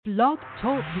Blog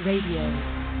Talk Radio.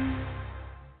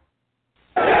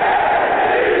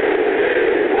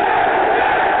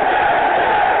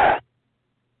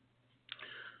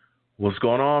 What's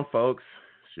going on, folks?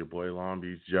 It's your boy Long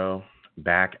Beach Joe,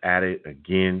 back at it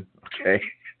again, okay?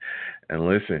 And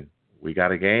listen, we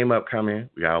got a game upcoming.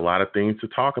 We got a lot of things to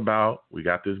talk about. We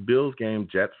got this Bills game,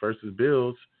 Jets versus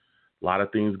Bills. A lot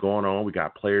of things going on. We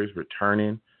got players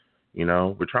returning. You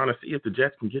know, we're trying to see if the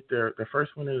Jets can get their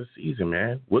first win of the season,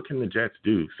 man. What can the Jets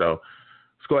do? So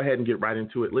let's go ahead and get right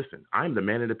into it. Listen, I'm the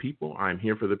man of the people. I'm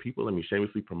here for the people. Let me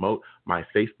shamelessly promote my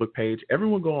Facebook page.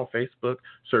 Everyone go on Facebook,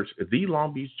 search The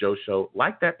Long Beach Joe Show.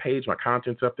 Like that page. My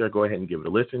content's up there. Go ahead and give it a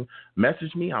listen.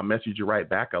 Message me. I'll message you right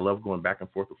back. I love going back and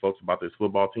forth with folks about this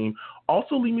football team.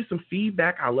 Also, leave me some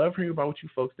feedback. I love hearing about what you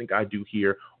folks think I do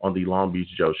here on The Long Beach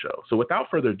Joe Show. So without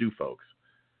further ado, folks,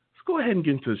 let's go ahead and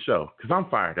get into the show because I'm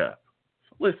fired up.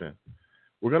 So listen,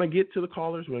 we're going to get to the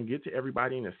callers. We're going to get to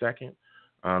everybody in a second.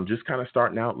 Just kind of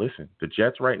starting out, listen, the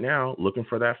Jets right now looking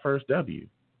for that first W.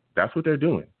 That's what they're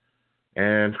doing.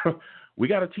 And we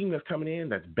got a team that's coming in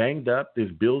that's banged up.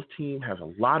 This Bills team has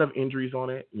a lot of injuries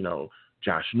on it, you know,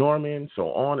 Josh Norman,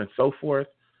 so on and so forth.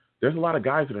 There's a lot of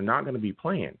guys that are not going to be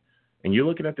playing. And you're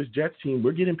looking at this Jets team,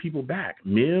 we're getting people back.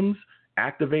 Mims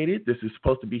activated. This is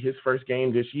supposed to be his first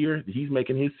game this year. He's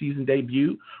making his season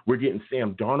debut. We're getting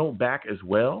Sam Darnold back as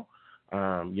well.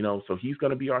 So he's going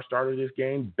to be our starter this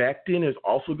game. Becton is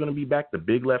also going to be back, the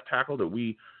big left tackle that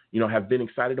we, have been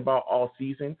excited about all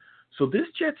season. So this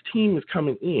Jets team is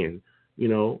coming in,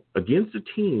 against a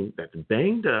team that's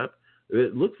banged up.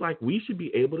 It looks like we should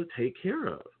be able to take care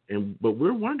of. But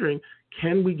we're wondering,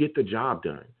 can we get the job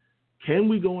done? Can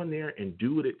we go in there and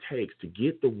do what it takes to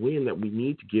get the win that we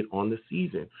need to get on the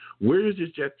season? Where is this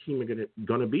Jets team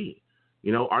going to be?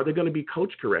 Are they going to be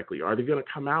coached correctly? Are they going to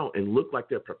come out and look like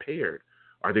they're prepared?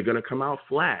 Are they going to come out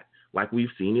flat like we've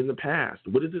seen in the past?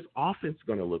 What is this offense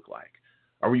going to look like?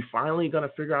 Are we finally going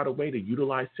to figure out a way to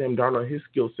utilize Sam Darnold, his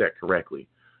skill set correctly?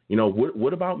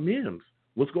 What about Mims?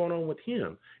 What's going on with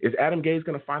him? Is Adam Gase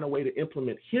going to find a way to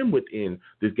implement him within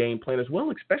this game plan as well,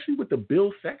 especially with the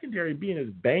Bills secondary being as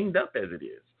banged up as it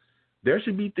is? There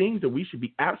should be things that we should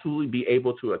be absolutely be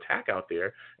able to attack out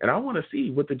there. And I want to see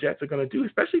what the Jets are going to do,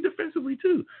 especially defensively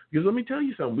too. Because let me tell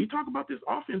you something. We talk about this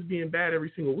offense being bad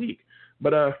every single week,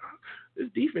 but this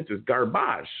defense is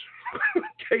garbage.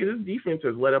 Okay, this defense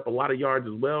has let up a lot of yards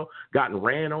as well, gotten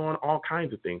ran on, all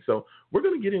kinds of things. So we're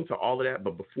going to get into all of that.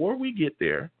 But before we get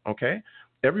there, okay,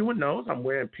 everyone knows I'm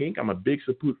wearing pink. I'm a big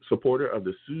supporter of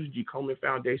the Susan G. Komen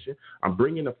Foundation. I'm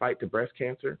bringing the fight to breast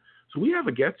cancer. So we have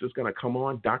a guest that's going to come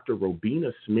on, Dr.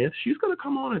 Robina Smith. She's going to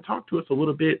come on and talk to us a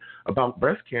little bit about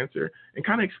breast cancer and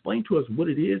kind of explain to us what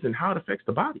it is and how it affects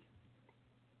the body.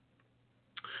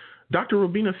 Dr.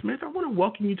 Robina Smith, I want to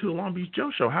welcome you to the Long Beach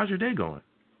Joe Show. How's your day going?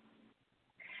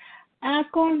 It's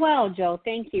going well, Joe.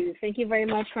 Thank you. Thank you very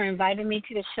much for inviting me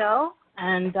to the show.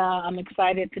 And I'm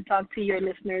excited to talk to your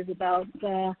listeners about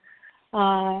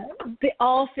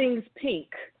all things pink,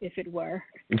 if it were.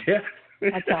 Yeah.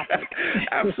 Topic.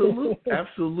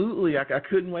 Absolutely. I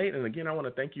couldn't wait. And again, I want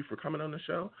to thank you for coming on the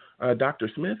show, Dr.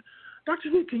 Smith. Dr.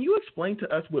 Smith, can you explain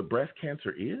to us what breast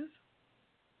cancer is?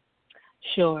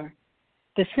 Sure.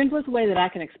 The simplest way that I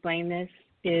can explain this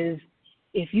is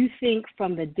if you think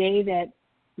from the day that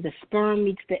the sperm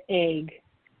meets the egg,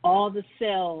 all the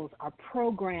cells are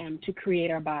programmed to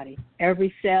create our body.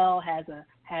 Every cell has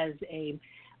a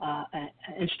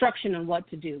instruction on what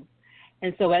to do.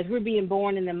 And so as we're being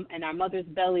born in our mother's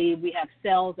belly, we have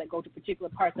cells that go to particular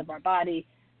parts of our body,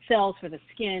 cells for the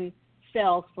skin,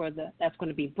 cells that's going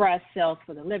to be breast, cells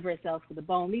for the liver, cells for the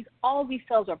bone. All these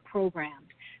cells are programmed.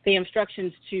 They have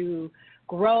instructions to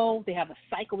grow. They have a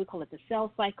cycle. We call it the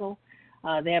cell cycle.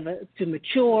 They have to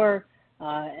mature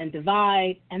and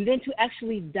divide, and then to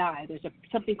actually die. There's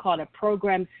something called a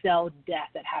programmed cell death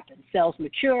that happens. Cells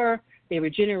mature, they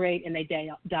regenerate, and they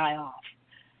die off.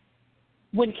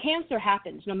 When cancer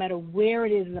happens, no matter where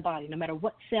it is in the body, no matter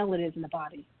what cell it is in the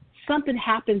body, something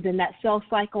happens in that cell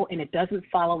cycle and it doesn't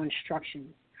follow instructions.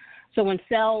 So when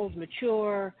cells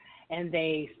mature and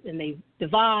they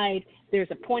divide, there's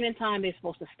a point in time they're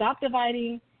supposed to stop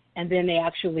dividing and then they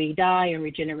actually die and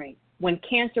regenerate. When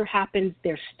cancer happens,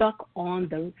 they're stuck on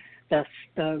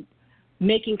the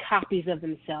making copies of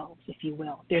themselves, if you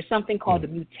will. There's something called a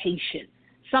mutation.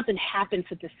 Something happens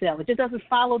to the cell. It just doesn't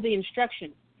follow the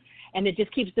instructions. And it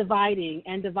just keeps dividing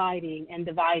and dividing and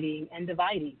dividing and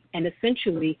dividing. And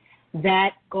essentially,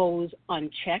 that goes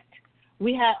unchecked.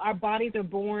 Our bodies are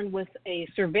born with a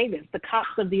surveillance, the cops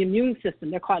of the immune system.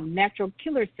 They're called natural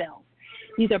killer cells.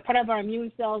 These are part of our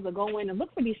immune cells that go in and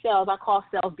look for these cells I call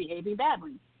cells behaving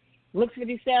badly. looks for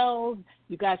these cells.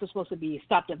 You guys are supposed to be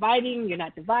stop dividing. You're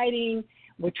not dividing.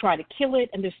 We're trying to kill it.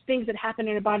 And there's things that happen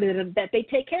in the body that they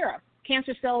take care of.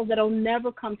 Cancer cells that will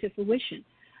never come to fruition.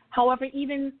 However,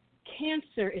 even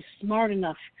cancer is smart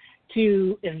enough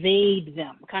to evade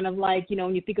them. Kind of like,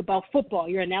 when you think about football,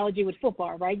 your analogy with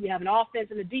football, right? You have an offense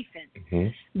and a defense.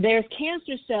 Mm-hmm. There's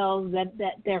cancer cells that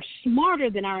they're smarter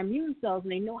than our immune cells,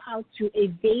 and they know how to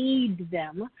evade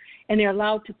them, and they're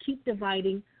allowed to keep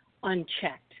dividing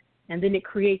unchecked. And then it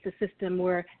creates a system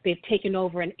where they've taken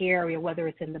over an area, whether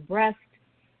it's in the breast,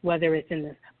 whether it's in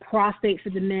the prostate for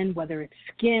the men, whether it's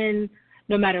skin,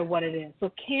 no matter what it is.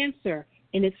 So cancer,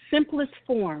 in its simplest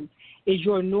form, is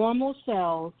your normal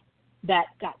cells that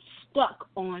got stuck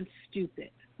on stupid,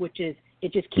 which is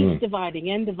it just keeps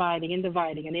dividing and dividing and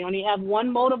dividing. And they only have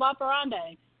one mode of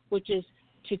operandi, which is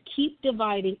to keep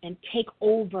dividing and take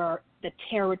over the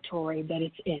territory that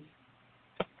it's in.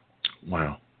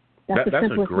 Wow. That's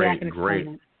a great.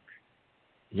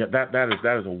 Yeah,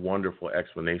 that is a wonderful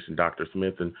explanation, Dr.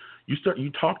 Smith. And you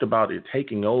talked about it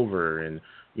taking over and,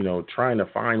 trying to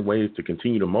find ways to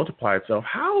continue to multiply itself.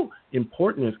 How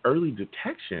important is early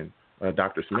detection,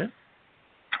 Dr. Smith?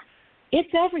 It's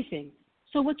everything.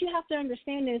 So what you have to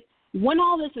understand is when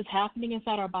all this is happening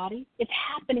inside our body, it's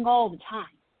happening all the time.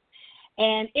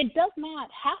 And it does not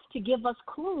have to give us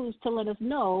clues to let us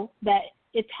know that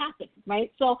it's happening, right?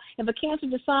 So if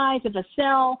a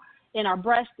cell in our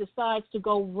breast decides to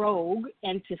go rogue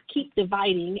and to keep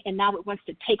dividing, and now it wants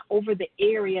to take over the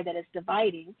area that it's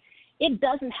dividing, it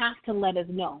doesn't have to let us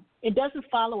know. It doesn't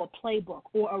follow a playbook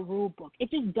or a rule book.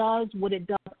 It just does what it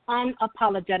does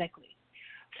unapologetically.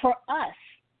 For us,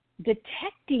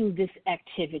 detecting this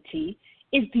activity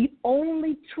is the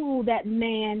only tool that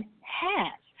man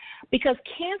has, because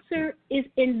cancer is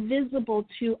invisible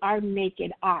to our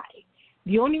naked eye.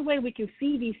 The only way we can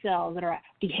see these cells that are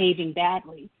behaving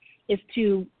badly is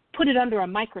to put it under a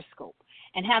microscope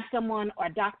and have someone or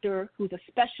a doctor who's a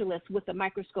specialist with a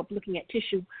microscope looking at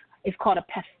tissue is called a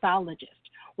pathologist,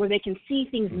 where they can see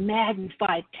things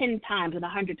magnified 10 times and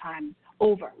 100 times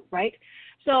over, right?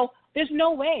 So there's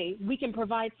no way we can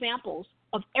provide samples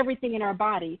of everything in our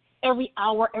body every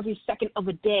hour, every second of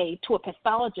a day to a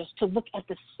pathologist to look at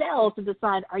the cells to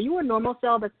decide, are you a normal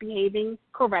cell that's behaving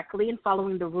correctly and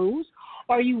following the rules,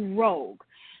 or are you rogue?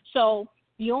 So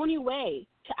the only way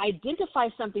to identify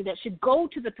something that should go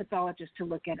to the pathologist to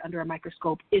look at under a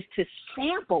microscope is to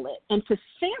sample it. And to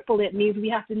sample it means we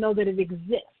have to know that it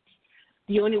exists.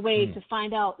 The only way to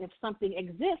find out if something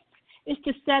exists is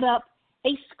to set up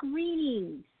a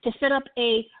screening, to set up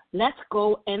let's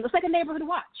go, and it's like a neighborhood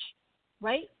watch,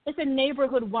 right? It's a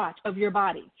neighborhood watch of your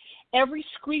body. Every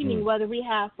screening, whether we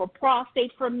have for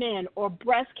prostate for men or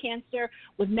breast cancer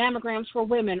with mammograms for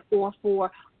women, or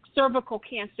for cervical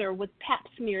cancer with pap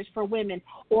smears for women,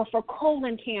 or for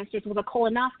colon cancers with a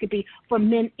colonoscopy for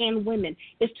men and women,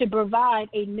 is to provide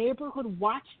a neighborhood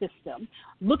watch system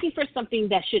looking for something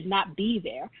that should not be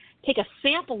there, take a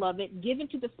sample of it, give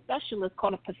it to the specialist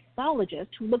called a pathologist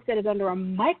who looks at it under a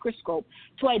microscope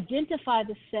to identify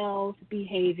the cells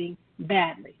behaving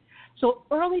badly. So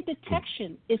early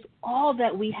detection is all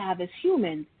that we have as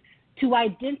humans to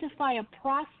identify a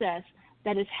process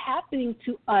that is happening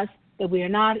to us that we are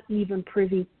not even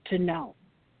privy to know.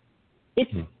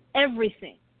 It's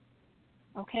everything,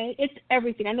 okay? It's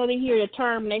everything. I know they hear the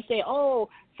term and they say, oh,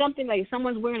 something like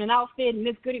someone's wearing an outfit and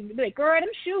it's good. They're like, girl, them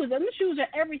shoes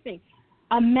are everything.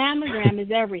 A mammogram is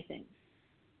everything.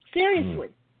 Seriously,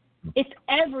 it's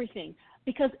everything.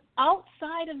 Because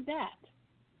outside of that,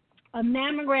 a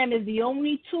mammogram is the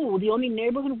only tool, the only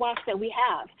neighborhood watch that we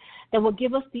have that will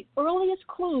give us the earliest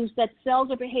clues that cells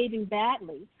are behaving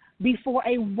badly before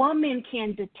a woman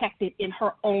can detect it in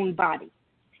her own body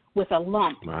with a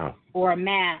lump or a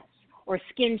mass or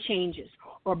skin changes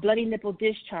or bloody nipple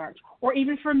discharge, or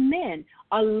even for men,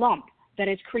 a lump that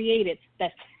is created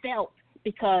that's felt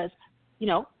because,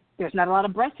 there's not a lot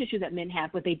of breast tissue that men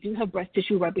have, but they do have breast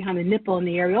tissue right behind the nipple in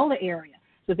the areola area.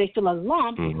 So they feel a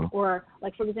lump, or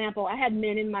like, for example, I had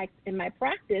men in my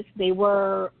practice, they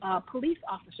were police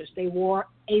officers. They wore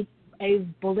a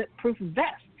bulletproof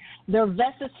vest. Their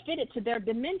vest is fitted to their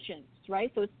dimensions,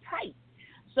 right? So it's tight.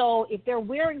 So if they're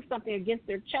wearing something against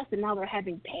their chest and now they're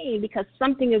having pain because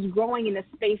something is growing in a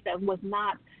space that was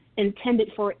not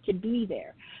intended for it to be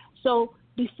there. So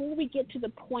before we get to the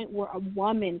point where a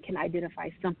woman can identify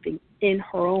something in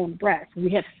her own breast,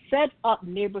 we have set up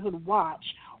Neighborhood Watch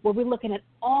where we're looking at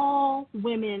all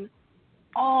women,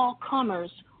 all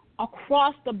comers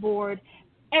across the board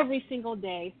every single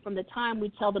day from the time we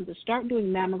tell them to start doing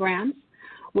mammograms,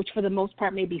 which for the most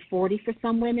part may be 40 for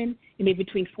some women. It may be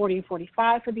between 40 and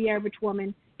 45 for the average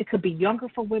woman. It could be younger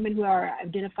for women who are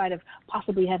identified as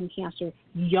possibly having cancer,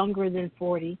 younger than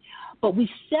 40. But we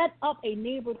set up a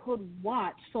neighborhood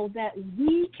watch so that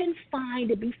we can find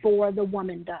it before the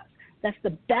woman does. That's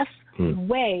the best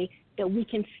way that we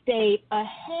can stay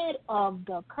ahead of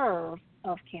the curve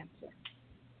of cancer.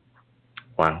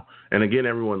 Wow. And again,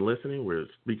 everyone listening, we're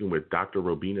speaking with Dr.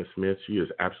 Robina Smith. She is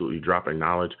absolutely dropping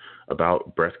knowledge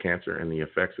about breast cancer and the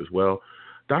effects as well.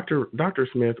 Dr.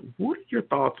 Smith, what are your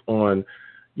thoughts on,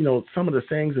 some of the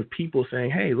sayings of people saying,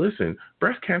 hey, listen,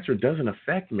 breast cancer doesn't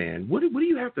affect men? What do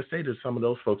you have to say to some of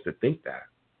those folks that think that?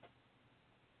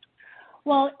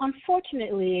 Well,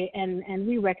 unfortunately, and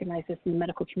we recognize this in the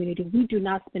medical community, we do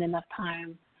not spend enough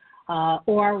time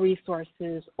or our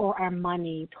resources or our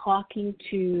money talking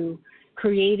to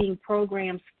creating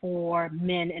programs for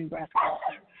men in breast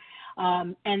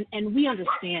cancer. And we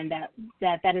understand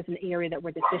that is an area that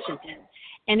we're deficient in.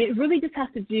 And it really just has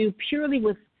to do purely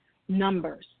with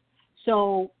numbers.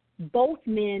 So both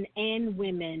men and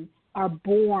women are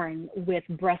born with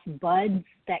breast buds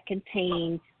that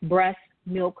contain breast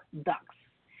milk ducts.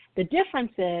 The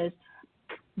difference is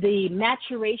the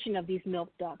maturation of these milk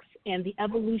ducts and the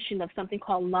evolution of something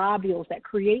called lobules that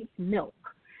creates milk,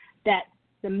 that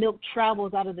the milk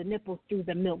travels out of the nipples through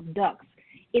the milk ducts.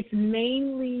 It's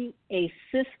mainly a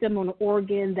system, an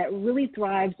organ that really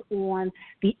thrives on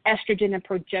the estrogen and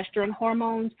progesterone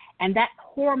hormones, and that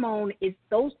hormone is,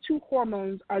 those two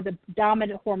hormones are the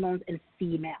dominant hormones in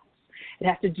females. It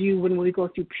has to do when we go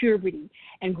through puberty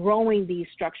and growing these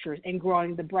structures and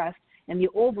growing the breast, and the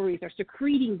ovaries are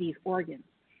secreting these organs,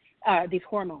 these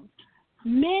hormones.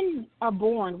 Men are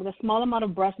born with a small amount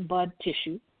of breast bud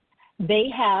tissue. They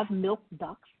have milk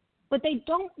ducts, but they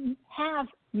don't have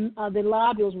the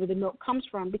lobules where the milk comes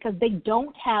from because they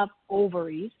don't have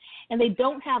ovaries and they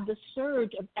don't have the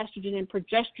surge of estrogen and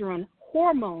progesterone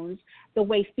hormones the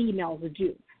way females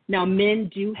do. Now,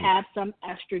 men do have some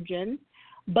estrogen,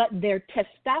 but their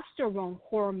testosterone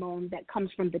hormone that comes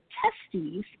from the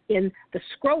testes in the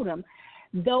scrotum,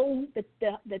 though the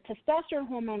testosterone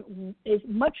hormone is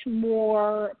much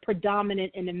more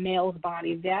predominant in the male's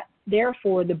body, that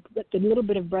therefore the little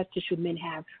bit of breast tissue men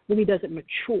have really doesn't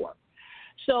mature.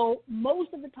 So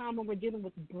most of the time when we're dealing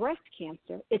with breast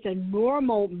cancer, it's a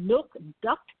normal milk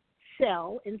duct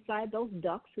cell inside those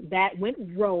ducts that went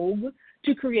rogue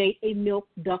to create a milk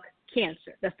duct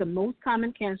cancer. That's the most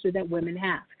common cancer that women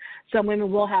have. Some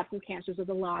women will have some cancers of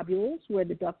the lobules where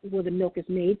the milk is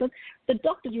made, but the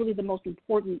duct is really the most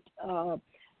important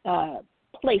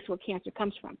place where cancer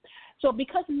comes from. So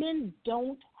because men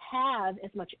don't have as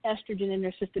much estrogen in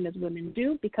their system as women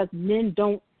do, because men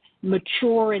don't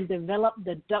mature and develop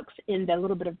the ducts in the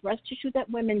little bit of breast tissue that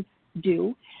women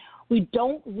do, we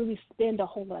don't really spend a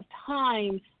whole lot of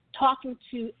time talking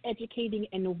to, educating,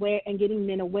 and getting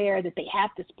men aware that they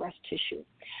have this breast tissue.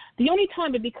 The only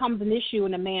time it becomes an issue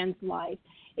in a man's life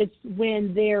is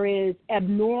when there is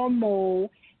abnormal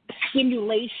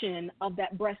stimulation of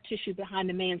that breast tissue behind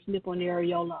the man's nipple and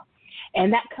areola.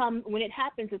 And that when it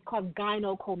happens, it's called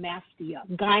gynecomastia.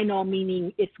 Gyno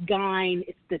meaning it's gyne,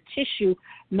 it's the tissue.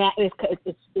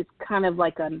 It's kind of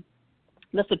like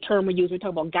that's the term we use. We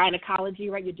talk about gynecology,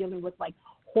 right? You're dealing with like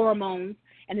hormones,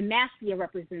 and the mastia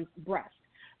represents breast.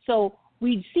 So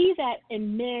we see that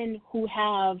in men who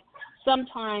have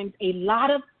sometimes a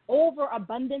lot of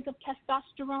overabundance of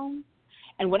testosterone.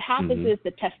 And what happens is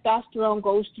the testosterone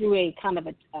goes through a kind of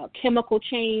a chemical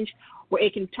change where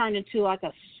it can turn into like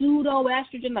a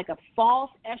pseudo-estrogen, like a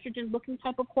false estrogen-looking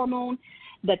type of hormone,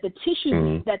 that the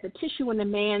tissue in the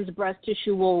man's breast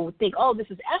tissue will think, oh, this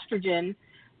is estrogen,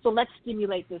 so let's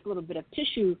stimulate this little bit of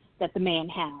tissue that the man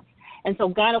has. And so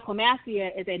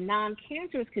gynecomastia is a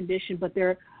non-cancerous condition, but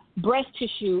their breast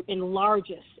tissue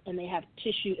enlarges and they have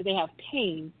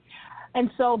pain. And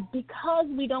so because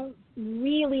we don't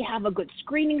really have a good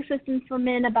screening system for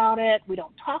men about it, we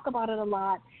don't talk about it a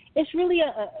lot, it's really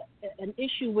an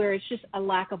issue where it's just a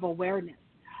lack of awareness.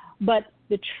 But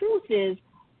the truth is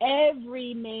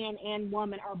every man and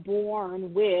woman are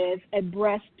born with a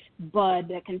breast bud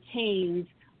that contains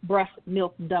breast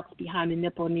milk ducts behind the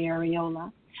nipple and the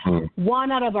areola.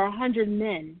 1 out of 100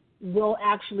 men will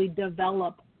actually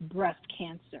develop breast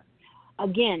cancer.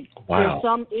 Again, There's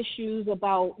some issues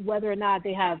about whether or not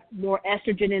they have more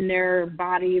estrogen in their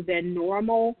body than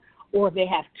normal, or if they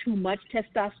have too much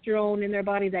testosterone in their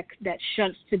body that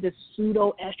shunts to the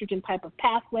pseudo-estrogen type of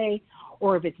pathway,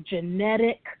 or if it's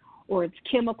genetic or it's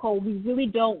chemical. We really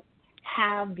don't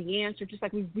have the answer, just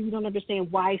like we really don't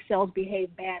understand why cells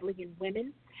behave badly in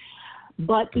women.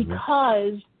 But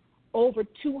because over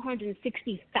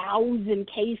 260,000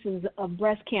 cases of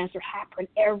breast cancer happen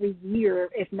every year,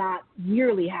 if not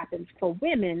yearly happens for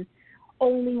women.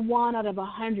 Only 1 out of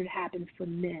 100 happens for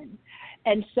men.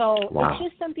 And so it's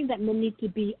just something that men need to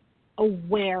be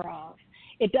aware of.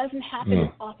 It doesn't happen as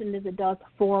often as it does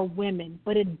for women,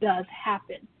 but it does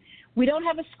happen. We don't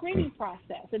have a screening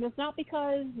process, and it's not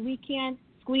because we can't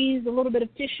squeeze a little bit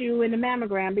of tissue in the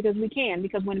mammogram, because we can,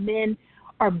 because when men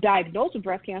are diagnosed with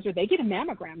breast cancer, they get a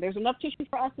mammogram. There's enough tissue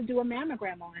for us to do a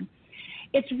mammogram on.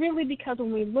 It's really because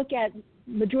when we look at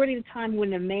majority of the time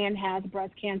when a man has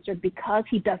breast cancer, because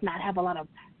he does not have a lot of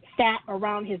fat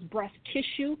around his breast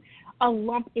tissue, a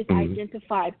lump is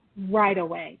identified right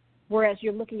away. Whereas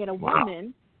you're looking at a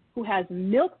woman who has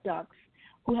milk ducts,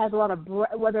 who has a lot of,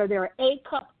 whether they're A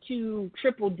cup to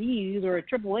triple Ds or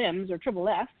triple Ms or triple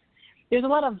Fs, there's a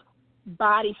lot of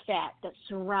body fat that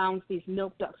surrounds these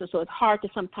milk ducts. So it's hard to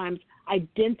sometimes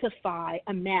identify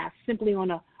a mass simply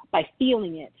by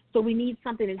feeling it. So we need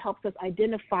something that helps us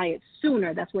identify it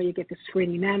sooner. That's where you get the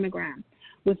screening mammogram.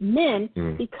 With men,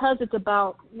 because it's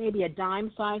about maybe a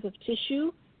dime size of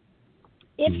tissue,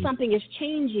 if something is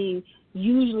changing,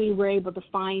 usually we're able to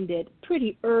find it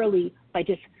pretty early by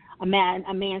just a man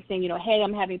saying, hey,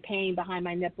 I'm having pain behind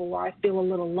my nipple, or I feel a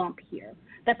little lump here.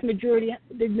 That's the majority of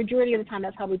the time.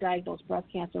 That's how we diagnose breast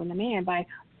cancer in a man, by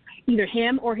either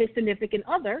him or his significant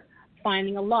other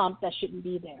finding a lump that shouldn't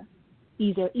be there.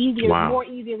 More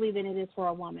easily than it is for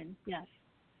a woman. Yes.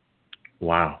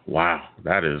 Wow.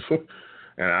 That is.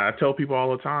 And I tell people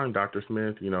all the time, Dr.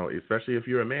 Smith, especially if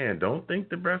you're a man, don't think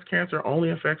that breast cancer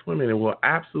only affects women. It will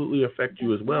absolutely affect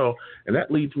you as well. And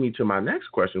that leads me to my next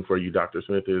question for you, Dr.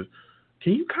 Smith, is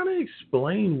can you kind of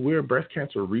explain where breast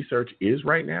cancer research is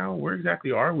right now? Where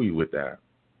exactly are we with that?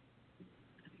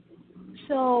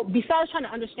 So besides trying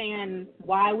to understand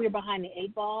why we're behind the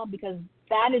 8 ball, because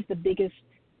that is the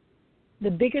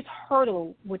biggest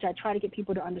hurdle, which I try to get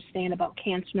people to understand about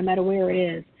cancer, no matter where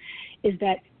it is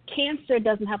that cancer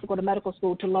doesn't have to go to medical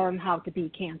school to learn how to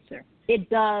beat cancer. It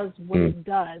does what it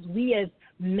does. We as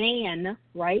man,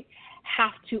 right,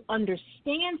 have to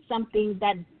understand something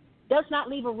that does not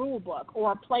leave a rule book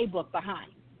or a playbook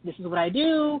behind. This is what I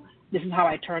do. This is how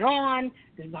I turn on.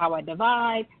 This is how I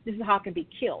divide. This is how it can be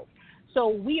killed. So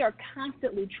we are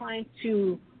constantly trying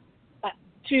to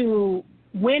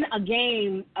win a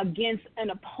game against an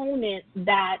opponent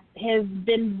that has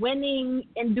been winning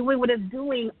and doing what it's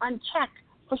doing unchecked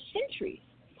for centuries.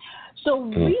 So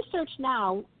research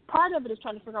now, part of it is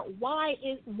trying to figure out why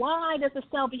does the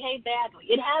cell behave badly?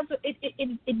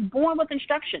 It's born with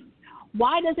instructions.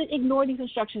 Why does it ignore these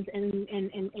instructions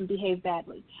and behave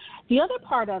badly? The other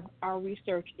part of our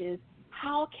research is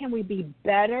how can we be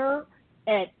better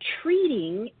at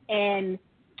treating and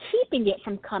keeping it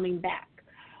from coming back?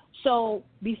 So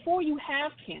before you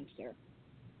have cancer,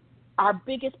 our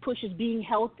biggest push is being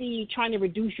healthy, trying to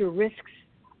reduce your risks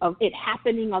of it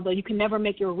happening, although you can never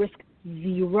make your risk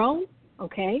zero,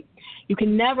 okay? You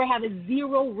can never have a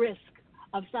zero risk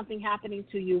of something happening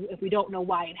to you if we don't know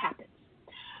why it happens.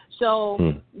 So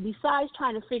besides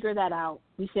trying to figure that out,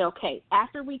 we say, okay,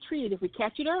 after we treat it, if we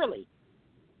catch it early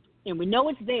and we know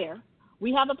it's there,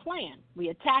 we have a plan. We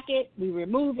attack it, we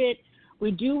remove it, we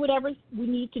do whatever we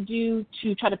need to do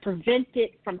to try to prevent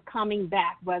it from coming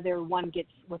back, whether one gets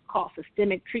what's called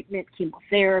systemic treatment,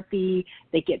 chemotherapy,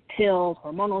 they get pills,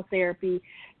 hormonal therapy,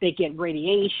 they get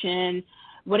radiation.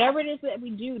 Whatever it is that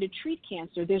we do to treat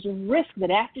cancer, there's a risk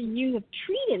that after you have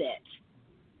treated it,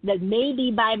 that may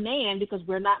be by man, because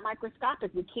we're not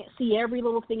microscopic, we can't see every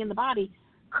little thing in the body,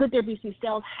 could there be some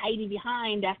cells hiding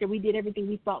behind after we did everything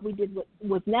we thought we did what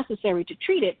was necessary to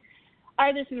treat it?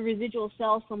 Are there some residual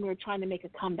cells when we're trying to make a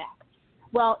comeback?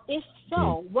 Well, if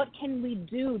so, what can we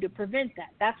do to prevent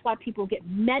that? That's why people get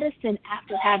medicine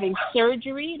after having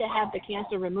surgery to have the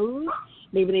cancer removed.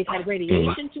 Maybe they've had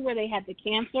radiation to where they had the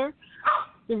cancer.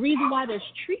 The reason why there's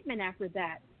treatment after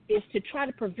that is to try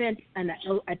to prevent an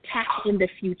attack in the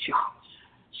future.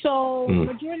 So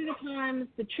majority of the times,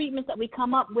 the treatments that we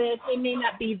come up with, they may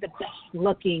not be the best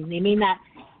looking. They may not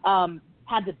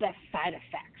have the best side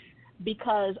effects,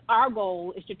 because our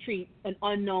goal is to treat an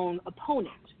unknown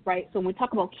opponent, right? So when we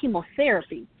talk about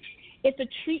chemotherapy, it's a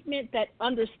treatment that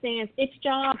understands its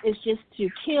job is just to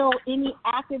kill any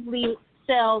actively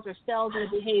cells or cells that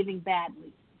are behaving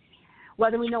badly,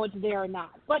 whether we know it's there or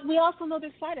not. But we also know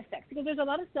there's side effects, because there's a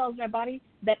lot of cells in our body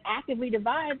that actively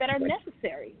divide that are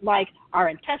necessary, like our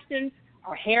intestines,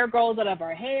 our hair grows out of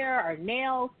our hair, our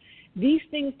nails. These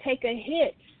things take a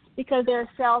hit because there are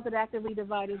cells that actively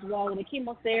divide as well. And the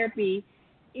chemotherapy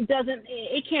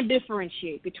it can't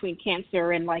differentiate between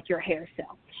cancer and like your hair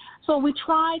cell. So we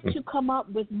try to come up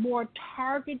with more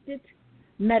targeted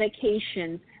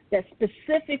medications that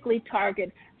specifically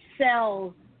target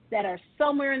cells that are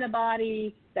somewhere in the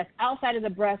body that's outside of the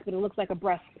breast, but it looks like a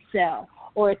breast cell,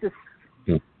 or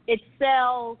it's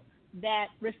cells that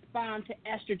respond to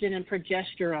estrogen and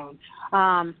progesterone,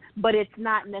 but it's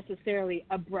not necessarily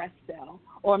a breast cell,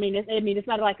 or it's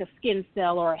not like a skin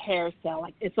cell or a hair cell.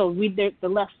 There's the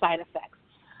less side effects.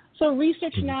 So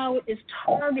research now is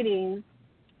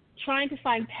trying to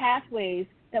find pathways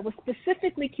that will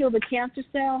specifically kill the cancer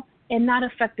cell and not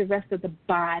affect the rest of the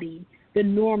body, the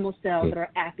normal cells that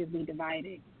are actively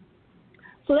dividing.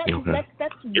 So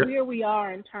that's where we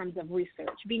are in terms of research,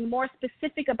 being more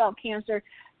specific about cancer,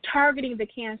 targeting the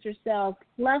cancer cells,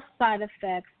 less side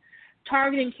effects,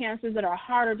 targeting cancers that are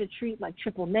harder to treat, like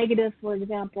triple negative, for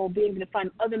example, being able to find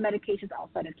other medications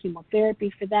outside of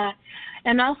chemotherapy for that.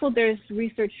 And also there's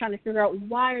research trying to figure out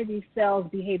why are these cells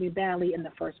behaving badly in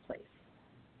the first place.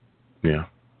 Yeah.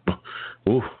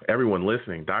 Ooh, everyone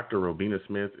listening, Dr. Robina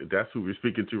Smith, that's who we're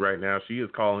speaking to right now. She is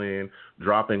calling in,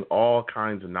 dropping all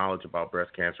kinds of knowledge about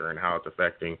breast cancer and how it's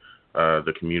affecting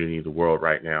the community, the world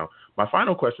right now. My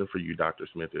final question for you, Dr.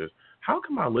 Smith, is how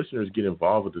can my listeners get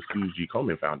involved with the Suze G.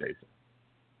 Komen Foundation?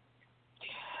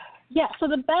 Yeah, so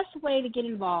the best way to get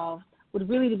involved would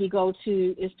really to go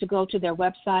to their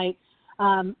website.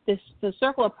 The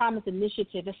Circle of Promise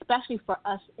initiative, especially for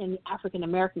us in the African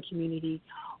American community,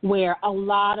 where a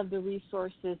lot of the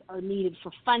resources are needed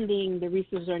for funding, the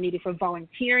resources are needed for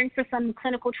volunteering for some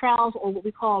clinical trials, or what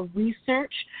we call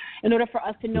research. In order for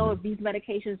us to know if these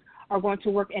medications are going to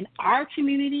work in our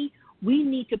community, we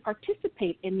need to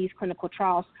participate in these clinical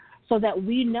trials so that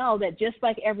we know that just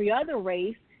like every other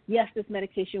race, yes, this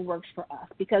medication works for us,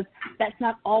 because that's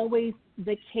not always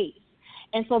the case.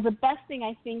 And so the best thing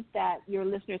I think that your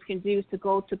listeners can do is to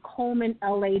go to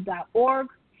ColemanLA.org,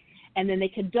 and then they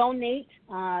can donate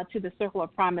to the Circle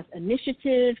of Promise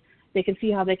initiative. They can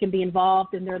see how they can be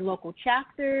involved in their local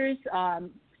chapters.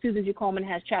 Susan G. Komen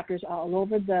has chapters all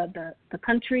over the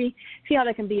country. See how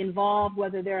they can be involved,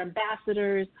 whether they're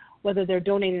ambassadors, whether they're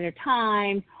donating their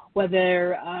time,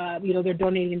 whether they're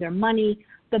donating their money.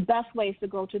 The best way is to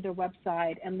go to their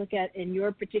website and look at, in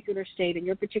your particular state, in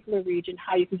your particular region,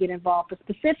 how you can get involved. But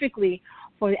specifically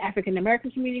for the African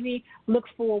American community, look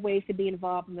for ways to be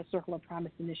involved in the Circle of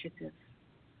Promise initiative.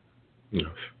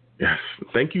 Yes.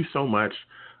 Thank you so much,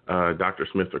 Dr.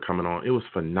 Smith, for coming on. It was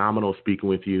phenomenal speaking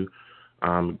with you.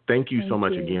 Thank you so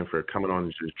much again for coming on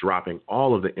and just dropping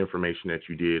all of the information that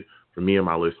you did for me and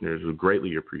my listeners. We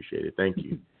greatly appreciate it. Thank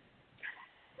you.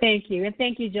 Thank you. And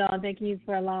thank you, John. Thank you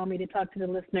for allowing me to talk to the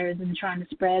listeners and trying to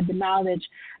spread the knowledge,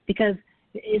 because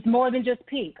it's more than just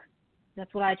pink.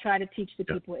 That's what I try to teach the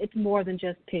people. It's more than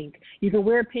just pink. You can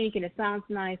wear pink and it sounds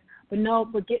nice, but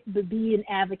be an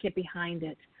advocate behind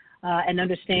it and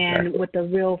understand what the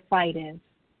real fight is.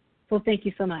 So thank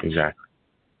you so much. Exactly.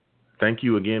 Thank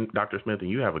you again, Dr. Smith, and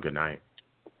you have a good night.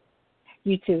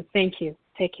 You too. Thank you.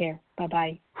 Take care.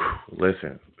 Bye-bye.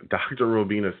 Listen, Dr.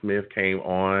 Robina Smith came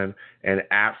on and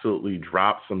absolutely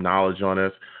dropped some knowledge on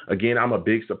us. Again, I'm a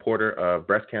big supporter of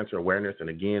breast cancer awareness, and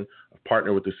again, I've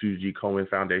partnered with the Suze G. Komen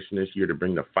Foundation this year to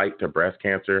bring the fight to breast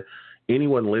cancer.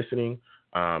 Anyone listening,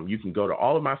 you can go to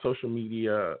all of my social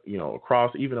media,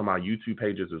 across, even on my YouTube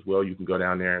pages as well. You can go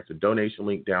down there. It's a donation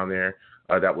link down there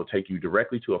that will take you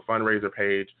directly to a fundraiser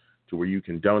page to where you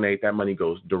can donate. That money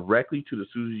goes directly to the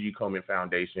Suze G. Komen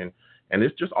Foundation. And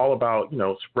it's just all about,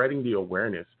 spreading the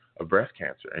awareness of breast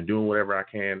cancer and doing whatever I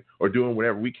can, or doing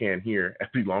whatever we can here at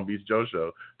the Long Beach Joe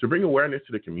Show to bring awareness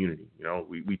to the community.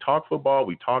 We talk football,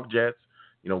 we talk Jets,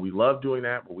 we love doing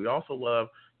that, but we also love,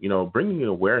 bringing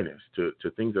awareness to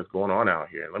things that's going on out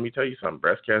here. And let me tell you something,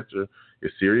 breast cancer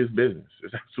is serious business.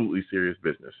 It's absolutely serious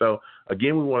business. So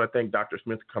again, we want to thank Dr.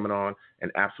 Smith for coming on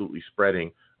and absolutely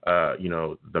spreading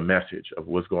the message of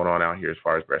what's going on out here as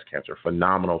far as breast cancer.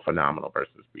 Phenomenal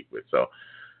person to speak with. So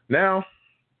now,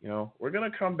 we're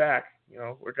going to come back,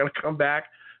 we're going to come back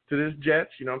to this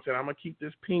Jets. I'm going to keep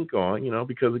this pink on,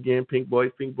 because again, pink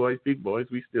boys, big boys,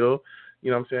 we still,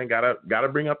 got to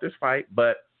bring up this fight.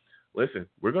 But listen,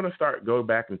 we're going to go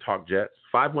back and talk Jets.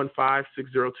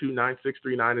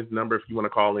 515-602-9639 is the number if you want to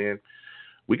call in.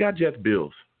 We got Jets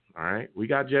Bills. All right. We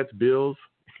got Jets Bills,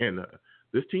 and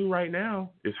this team right now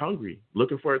is hungry,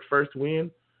 looking for its first win.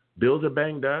 Bills are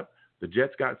banged up. The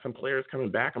Jets got some players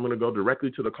coming back. I'm going to go directly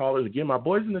to the callers. Again, my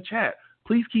boys in the chat,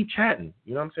 please keep chatting.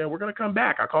 We're going to come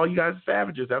back. I call you guys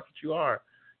savages. That's what you are.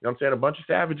 A bunch of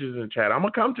savages in the chat. I'm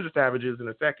going to come to the savages in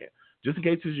a second. Just in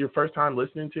case this is your first time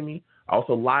listening to me, I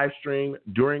also live stream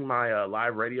during my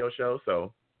live radio show.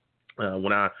 So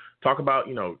When I talk about,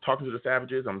 talking to the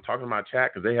Savages, I'm talking to my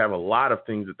chat because they have a lot of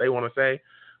things that they want to say.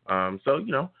 So,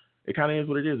 it kind of is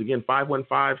what it is. Again,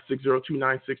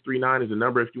 515-602-9639 is the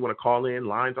number if you want to call in.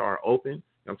 Lines are open. You know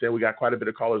what I'm saying? We got quite a bit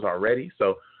of callers already.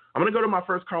 So I'm going to go to my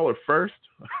first caller first.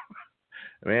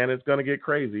 Man, it's going to get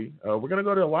crazy. We're going to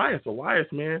go to Elias. Elias,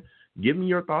 man, give me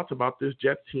your thoughts about this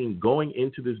Jets team going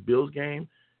into this Bills game.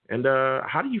 And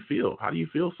how do you feel? How do you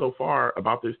feel so far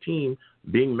about this team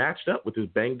being matched up with this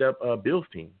banged-up Bills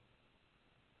team?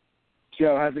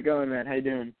 Joe, how's it going, man? How you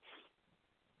doing?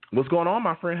 What's going on,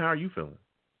 my friend? How are you feeling?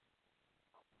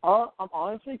 I'm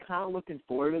honestly kind of looking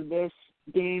forward to this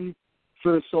game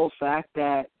for the sole fact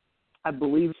that I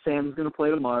believe Sam's going to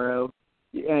play tomorrow.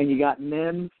 And you got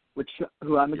Mims,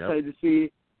 who I'm excited to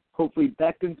see. Hopefully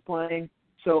Beckton's playing.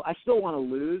 So I still want to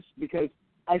lose because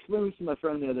I explained this to my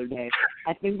friend the other day.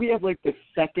 I think we have the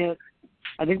second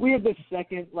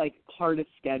hardest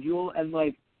schedule, and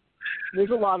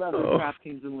there's a lot of other crap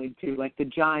teams in the league too, like the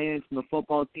Giants and the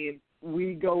football team.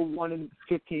 We go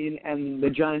 1-15, and the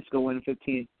Giants go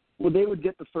 1-15. Well, they would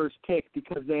get the first pick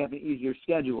because they have an easier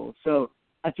schedule. So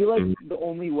I feel like the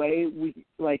only way we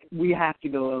have to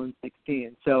go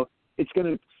 0-16. So it's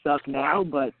gonna suck now,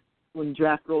 but when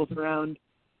draft rolls around,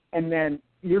 and then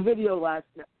your video last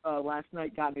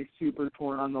night got me super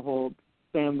torn on the whole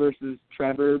Sam versus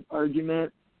Trevor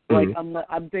argument.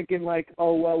 I'm thinking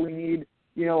oh well, we need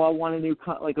I want a new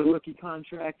a rookie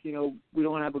contract. We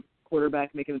don't have a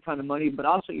quarterback making a ton of money, but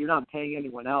also you're not paying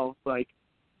anyone else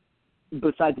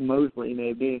besides Mosley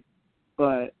maybe,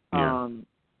 but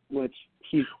which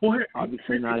he's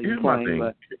obviously not even playing.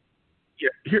 But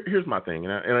here's my thing,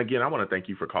 and again I want to thank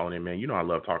you for calling in, man. I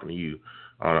love talking to you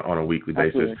on a weekly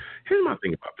basis. Absolutely. Here's my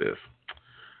thing about this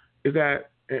is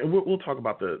that, and we'll talk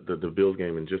about the Bills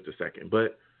game in just a second,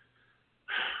 but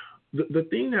the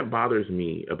thing that bothers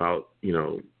me about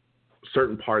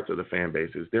certain parts of the fan base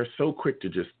is they're so quick to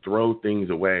just throw things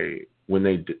away when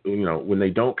they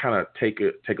don't kind of take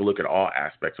a look at all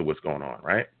aspects of what's going on,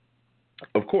 right?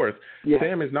 Of course,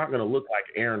 Sam is not going to look like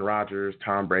Aaron Rodgers,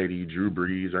 Tom Brady, Drew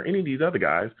Brees, or any of these other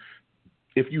guys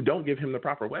if you don't give him the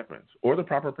proper weapons or the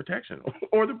proper protection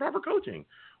or the proper coaching.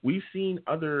 We've seen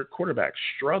other quarterbacks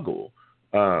struggle,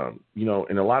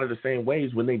 in a lot of the same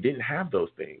ways when they didn't have those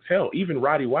things. Hell, even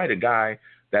Roddy White, a guy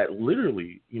that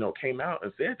literally, came out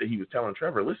and said that he was telling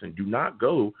Trevor, listen, do not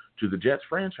go to the Jets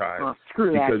franchise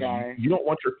because that guy. You don't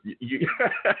want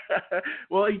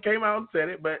well, he came out and said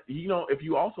it, but if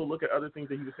you also look at other things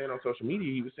that he was saying on social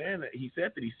media, he was saying that he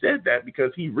said that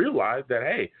because he realized that,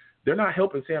 hey, they're not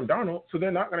helping Sam Darnold, so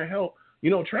they're not going to help,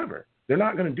 Trevor. They're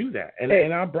not going to do that.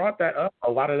 And I brought a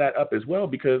lot of that up as well,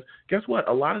 because guess what?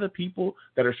 A lot of the people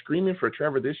that are screaming for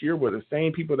Trevor this year were the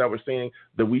same people that were saying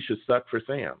that we should suck for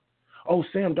Sam. Oh,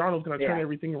 Sam Darnold's going to turn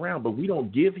everything around, but we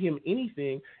don't give him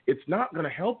anything. It's not going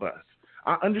to help us.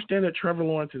 I understand that Trevor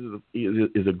Lawrence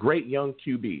is a great young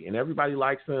QB, and everybody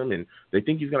likes him, and they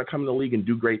think he's going to come in the league and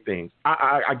do great things.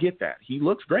 I get that. He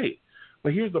looks great.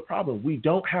 But here's the problem. We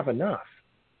don't have enough.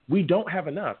 We don't have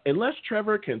enough. Unless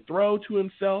Trevor can throw to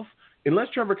himself, unless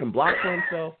Trevor can block for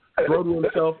himself, throw to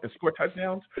himself, and score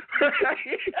touchdowns,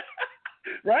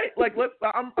 right?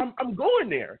 I'm going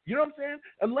there. You know what I'm saying?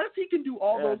 Unless he can do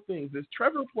all those things, does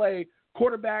Trevor play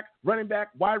quarterback, running back,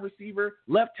 wide receiver,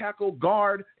 left tackle,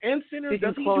 guard, and center?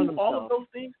 Does he do all of those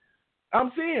things?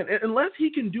 I'm saying, unless he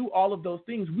can do all of those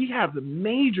things, we have the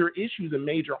major issues and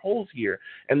major holes here.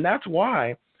 And that's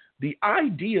why the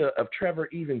idea of Trevor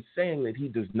even saying that he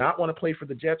does not want to play for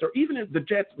the Jets, or even if the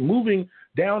Jets moving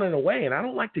down and away, and I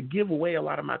don't like to give away a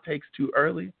lot of my takes too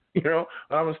early, I'm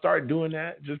going to start doing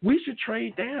that. We should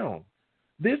trade down.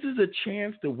 This is a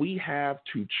chance that we have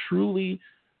to truly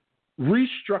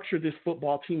restructure this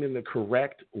football team in the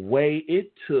correct way.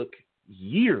 It took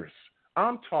years.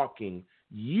 I'm talking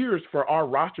years for our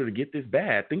roster to get this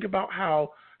bad. Think about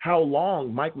how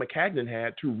long Mike McCagnon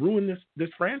had to ruin this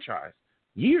franchise.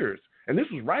 Years. And this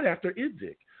was right after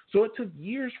Idzik. So it took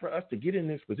years for us to get in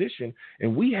this position,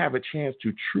 and we have a chance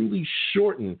to truly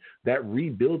shorten that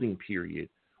rebuilding period.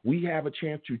 We have a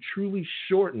chance to truly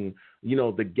shorten,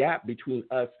 the gap between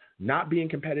us not being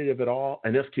competitive at all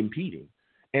and us competing.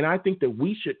 And I think that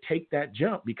we should take that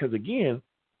jump because, again,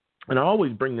 and I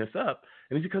always bring this up,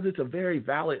 and it's because it's a very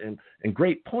valid and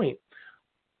great point.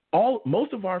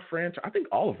 Most of our franchise, I think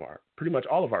pretty much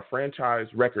all of our franchise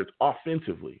records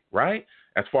offensively, right?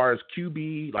 As far as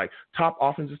QB, like top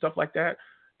offense and stuff like that,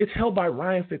 it's held by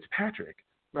Ryan Fitzpatrick.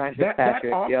 That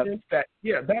offense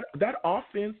that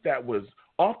offense that was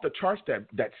off the charts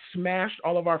that smashed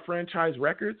all of our franchise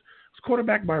records was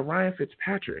quarterbacked by Ryan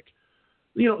Fitzpatrick.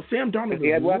 Sam Darnold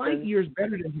is light years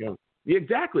better than him.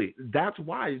 Exactly. That's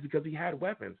why. It's because he had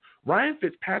weapons. Ryan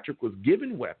Fitzpatrick was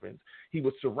given weapons. He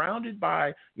was surrounded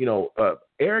by,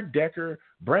 Eric Decker,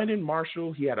 Brandon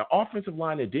Marshall. He had an offensive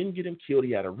line that didn't get him killed.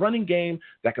 He had a running game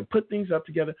that could put things up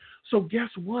together. So guess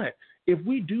what? If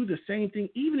we do the same thing,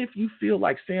 even if you feel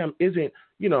like Sam isn't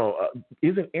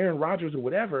Aaron Rodgers or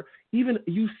whatever, even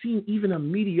you've seen even a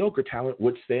mediocre talent,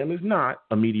 which Sam is not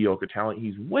a mediocre talent.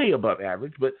 He's way above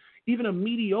average, but even a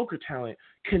mediocre talent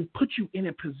can put you in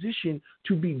a position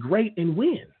to be great and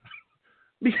win.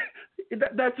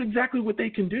 That's exactly what they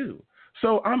can do.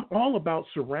 So I'm all about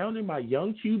surrounding my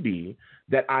young QB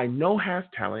that I know has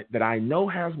talent, that I know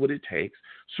has what it takes,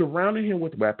 surrounding him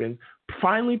with weapons,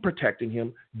 finally protecting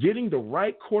him, getting the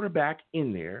right quarterback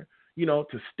in there, to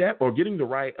step, or getting the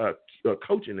right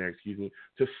coach in there,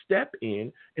 to step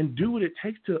in and do what it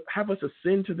takes to have us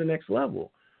ascend to the next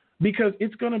level. Because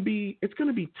it's gonna be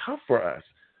tough for us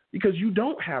because you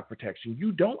don't have protection,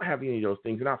 you don't have any of those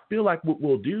things, and I feel like what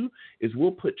we'll do is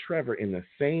we'll put Trevor in the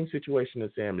same situation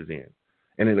that Sam is in,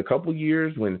 and in a couple of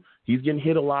years when he's getting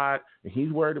hit a lot and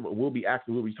he's worried about, we'll be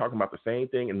talking about the same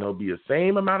thing, and there'll be the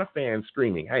same amount of fans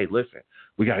screaming, "Hey, listen,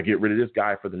 we got to get rid of this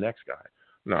guy for the next guy."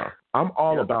 No, I'm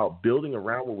all about building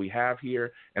around what we have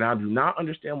here, and I do not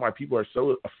understand why people are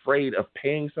so afraid of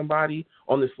paying somebody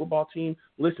on this football team.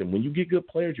 Listen, when you get good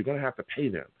players, you're going to have to pay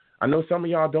them. I know some of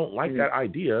y'all don't like that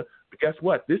idea, but guess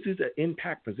what? This is an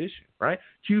impact position, right?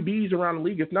 QBs around the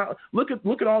league. It's not. Look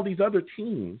at all these other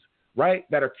teams, right,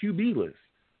 that are QB-less,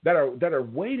 that are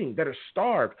waiting, that are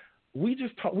starved. We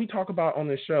talk about on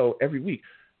this show every week.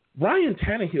 Ryan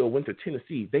Tannehill went to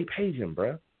Tennessee. They paid him,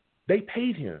 bro. They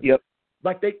paid him. Yep.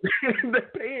 Like they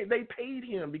paid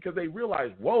him because they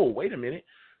realized, whoa, wait a minute,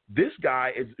 this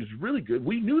guy is really good.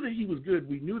 We knew that he was good.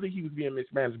 We knew that he was being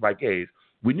mismanaged by Gaze.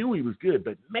 We knew he was good,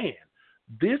 but man,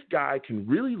 this guy can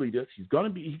really lead us.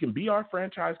 He can be our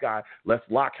franchise guy. Let's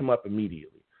lock him up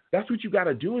immediately. That's what you got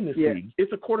to do in this league.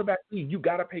 It's a quarterback league. You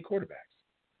got to pay quarterbacks.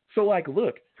 So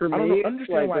look, I don't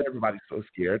understand why everybody's so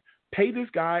scared. Pay this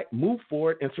guy, move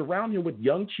forward, and surround him with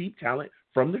young, cheap talent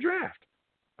from the draft.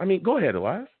 I mean, go ahead,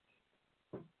 Elias.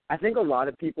 I think a lot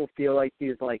of people feel like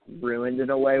he's ruined in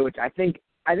a way, which I think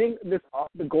the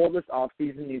goal of this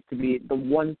offseason needs to be, the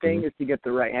one thing is to get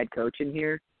the right head coach in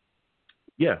here.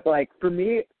 Yeah. For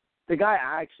me, the guy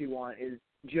I actually want is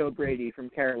Joe Brady from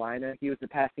Carolina. He was the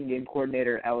passing game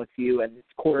coordinator at LSU, and his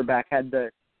quarterback had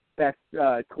the best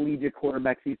collegiate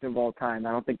quarterback season of all time.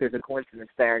 I don't think there's a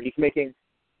coincidence there. And he's making,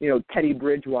 Teddy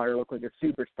Bridgewater look like a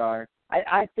superstar.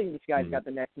 I think this guy's got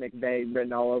the next McVay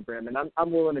written all over him, and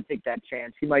I'm willing to take that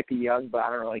chance. He might be young, but I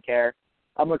don't really care.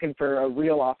 I'm looking for a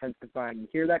real offensive mind. You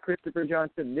hear that, Christopher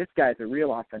Johnson? This guy's a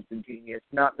real offensive genius,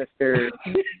 not Mr.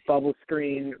 Bubble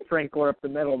Screen, Frank Gore up the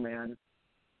middle, man.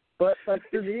 But for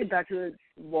me, back to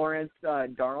Lawrence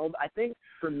Darnold, I think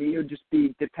for me it would just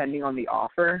be depending on the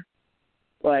offer.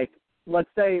 Let's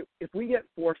say if we get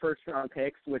 4 first-round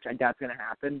picks, which I doubt's going to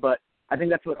happen, but I think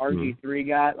that's what RG3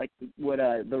 got, what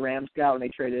the Rams got when they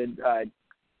traded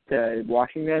to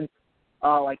Washington.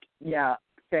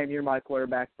 Sam, you're my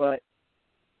quarterback. But,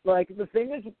 the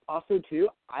thing is also, too,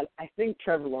 I think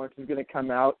Trevor Lawrence is going to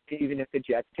come out even if the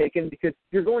Jets take him, because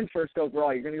you're going first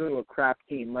overall. You're going to go to a crap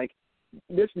team.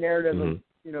 This narrative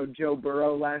of, Joe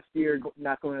Burrow last year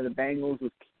not going to the Bengals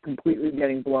was completely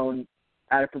getting blown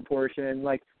out of proportion.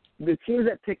 The teams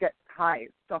that pick at high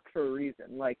suck for a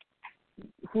reason.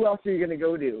 Who else are you going to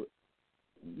go to?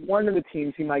 One of the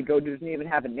teams you might go to doesn't even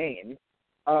have a name.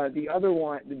 The other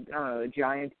one, the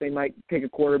Giants, they might pick a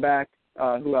quarterback.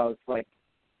 Who else?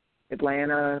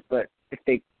 Atlanta, but if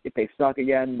they suck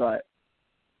again, but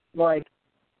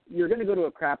you're going to go to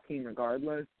a crap team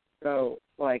regardless. So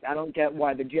I don't get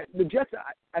why the Jets,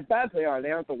 as bad as they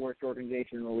aren't the worst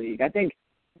organization in the league. I think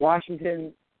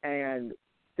Washington and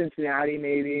Cincinnati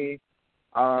maybe.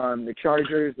 The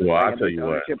Chargers, well, I'll tell you what.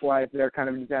 Ownership-wise, they're kind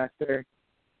of a disaster.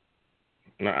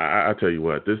 No, I'll tell you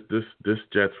what. This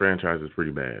Jets franchise is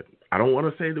pretty bad. I don't want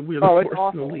to say that we're the worst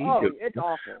in the league. It's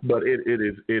awful. But it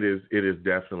is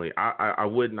definitely. I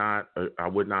would not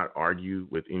argue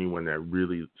with anyone that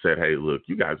really said, "Hey, look,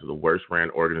 you guys are the worst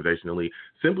ran organization in the league."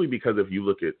 Simply because if you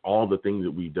look at all the things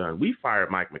that we've done, we fired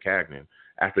Mike McCagnon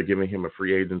after giving him a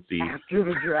free agency. After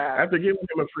the draft. After giving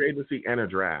him a free agency and a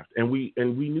draft, and we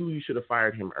knew you should have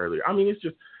fired him earlier. I mean, it's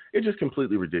just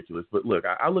completely ridiculous. But look,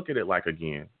 I look at it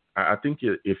again. I think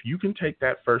if you can take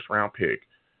that first round pick,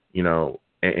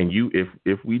 and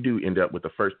if we do end up with the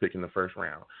first pick in the first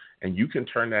round, and you can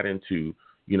turn that into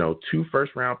 2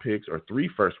 first round picks or 3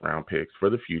 first round picks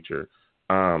for the future,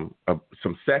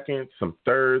 some seconds, some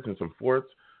thirds, and some fourths,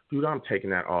 dude, I'm taking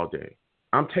that all day.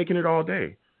 I'm taking it all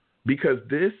day because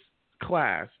this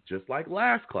class, just like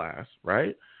last class,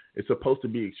 right, it's supposed to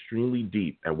be extremely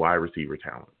deep at wide receiver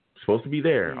talent. It's supposed to be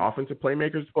there. Mm-hmm. Offensive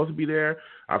playmakers supposed to be there.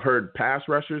 I've heard pass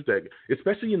rushers that,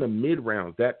 especially in the mid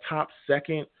rounds, that top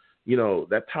second,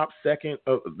 that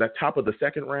top of the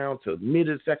second round to mid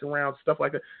of the second round, stuff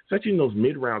like that. Especially in those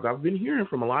mid rounds, I've been hearing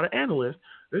from a lot of analysts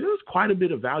that there's quite a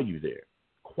bit of value there.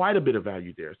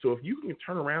 So if you can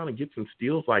turn around and get some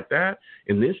steals like that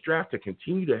in this draft to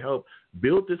continue to help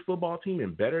build this football team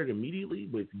and better it immediately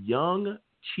with young,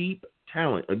 cheap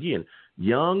talent. Again,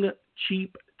 young,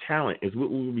 cheap talent is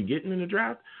what we will be getting in the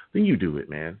draft. Then you do it,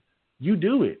 man. You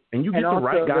do it, and you get the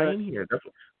right guy in here. That's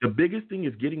the biggest thing,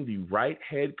 is getting the right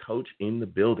head coach in the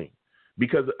building.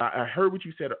 Because I heard what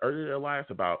you said earlier, Elias,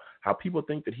 about how people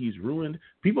think that he's ruined.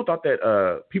 People thought that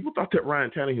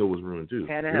Ryan Tannehill was ruined too.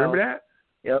 Remember that?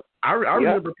 Yep. I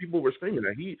remember people were screaming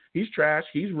that he's trash,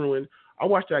 he's ruined. I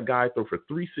watched that guy throw for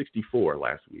 364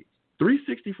 last week.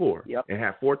 364, and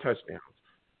had 4 touchdowns.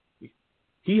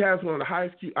 He has one of the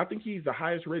highest I think he's the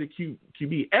highest rated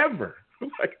QB ever.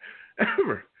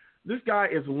 Ever. This guy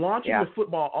is launching the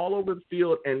football all over the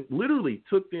field and literally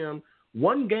took them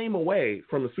one game away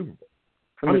from the Super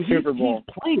Bowl.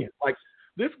 He's playing like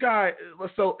this guy.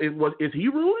 So is he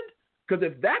ruined? Because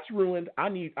if that's ruined, I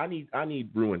need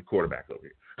ruined quarterback over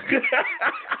here.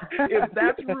 If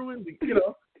that's ruined,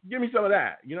 give me some of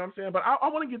that. You know what I'm saying? But I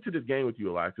want to get to this game with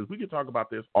you, Elias, because we can talk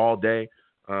about this all day.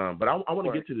 But I want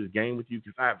to get to this game with you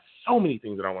because I have so many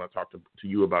things that I want to talk to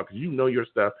you about, because you know your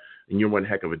stuff and you're one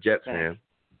heck of a Jets fan.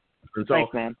 And so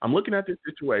thanks, man. I'm looking at this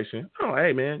situation. Oh,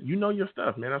 hey, man, you know your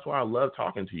stuff, man. That's why I love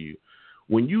talking to you.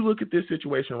 When you look at this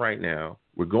situation right now,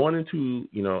 we're going into,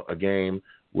 a game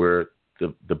where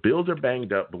the Bills are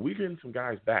banged up, but we're getting some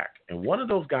guys back. And one of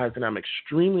those guys that I'm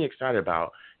extremely excited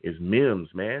about is Mims,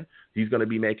 man. He's going to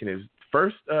be making his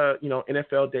first,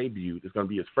 NFL debut. It's going to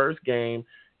be his first game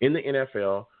in the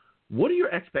NFL. What are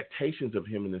your expectations of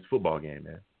him in this football game,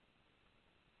 man?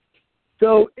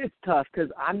 So it's tough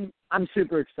because I'm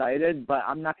super excited, but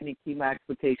I'm not going to keep my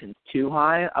expectations too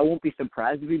high. I won't be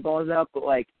surprised if he balls out, but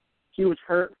he was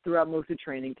hurt throughout most of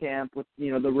training camp with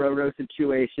the Roto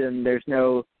situation. There's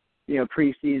no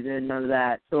preseason, none of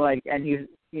that. So and he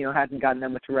hasn't gotten that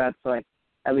much reps,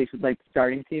 at least with the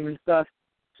starting team and stuff.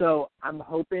 So I'm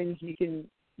hoping he can.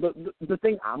 The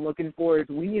thing I'm looking for is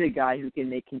we need a guy who can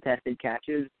make contested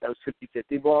catches, those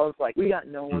 50-50 balls. We got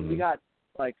no one. We got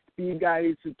speed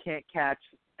guys who can't catch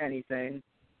anything.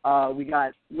 We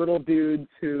got little dudes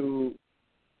who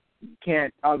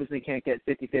can't get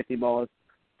 50-50 balls.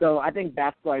 So I think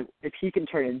that's if he can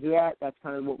turn into that, that's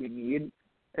kind of what we need.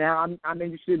 Now I'm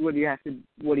interested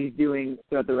what he's doing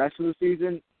throughout the rest of the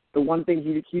season. The one thing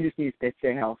he just needs to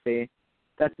stay healthy.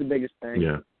 That's the biggest thing.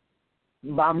 Yeah.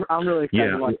 But I'm really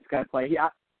excited to watch this guy play.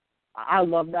 I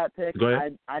love that pick. Go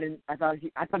ahead. I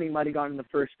thought he might have gone in the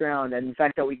first round, and the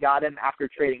fact that we got him after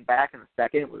trading back in the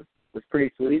second was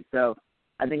pretty sweet. So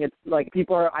I think it's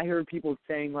I heard people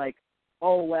saying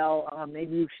oh well,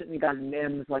 maybe we shouldn't have gotten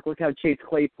Mims. Look how Chase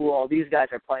Claypool, all these guys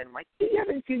are playing. I'm you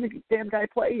haven't seen the damn guy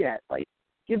play yet.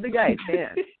 Give the guy a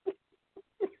chance.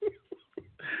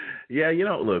 Yeah,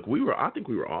 look, I think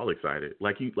we were all excited.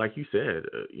 Like you said,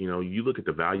 you look at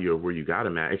the value of where you got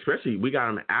him at, especially we got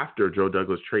him after Joe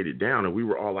Douglas traded down, and we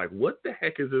were all like, what the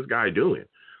heck is this guy doing?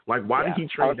 Why did he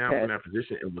trade down from that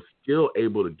position and was still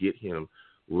able to get him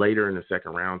later in the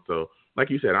second round? So, like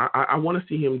you said, I want to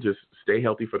see him just stay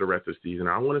healthy for the rest of the season.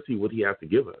 I want to see what he has to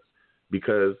give us.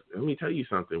 Because let me tell you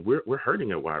something, we're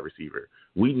hurting at wide receiver.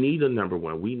 We need a number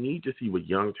one. We need to see what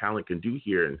young talent can do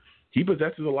here, and he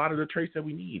possesses a lot of the traits that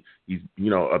we need. He's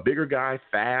a bigger guy,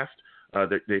 fast.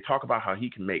 They talk about how he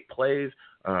can make plays.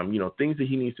 Things that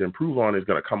he needs to improve on is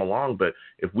going to come along. But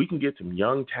if we can get some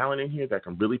young talent in here that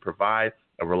can really provide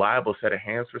a reliable set of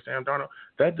hands for Sam Darnold,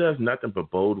 that does nothing but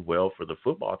bode well for the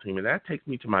football team. And that takes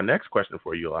me to my next question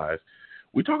for you, Elias.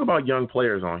 We talk about young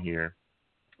players on here,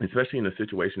 especially in the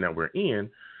situation that we're in.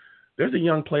 There's a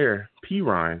young player, P.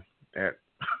 Ryan, that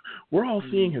we're all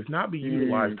seeing has not been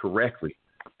utilized correctly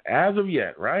as of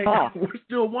yet, right? We're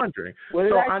still wondering.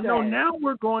 So I know now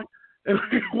we're going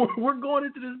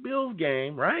into this Bills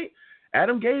game, right?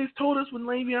 Adam Gase told us when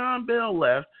Le'Veon Bell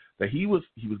left that he was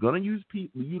going to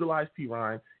utilize P.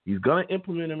 Ryan. He's going to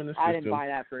implement him in the system. I didn't buy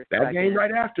that for a second. That game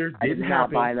right after didn't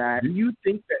happen. Buy that. Do you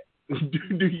think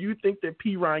that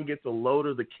P. Ryan gets a load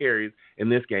of the carries in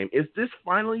this game? Is this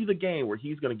finally the game where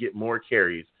he's going to get more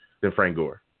carries than Frank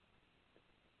Gore?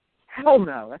 Hell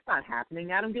no, that's not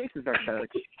happening. Adam Gase is our coach.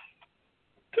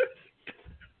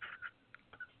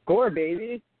 Gore,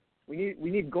 baby. We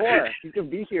need Gore. He's gonna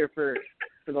be here for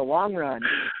the long run.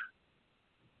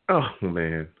 Oh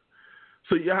man.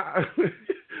 So yeah.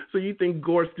 So you think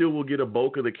Gore still will get a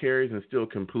bulk of the carries and still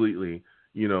completely,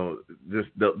 just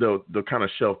they'll kind of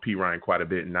shelf P. Ryan quite a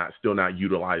bit and still not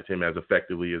utilize him as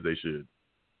effectively as they should?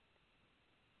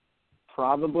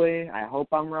 Probably. I hope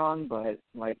I'm wrong, but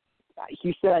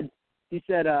he said,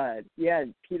 yeah,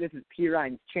 this is P.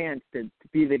 Ryan's chance to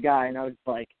be the guy, and I was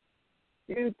like,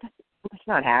 dude, that's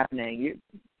not happening.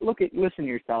 Listen to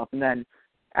yourself, and then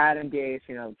Adam Gase,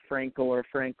 Frank Gore.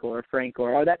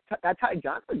 Oh, that Ty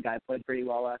Johnson guy played pretty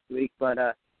well last week, but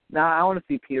I want to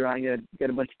see P. Ryan get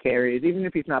a bunch of carries, even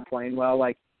if he's not playing well.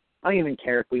 I don't even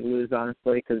care if we lose,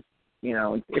 honestly, because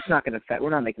it's not going to affect. We're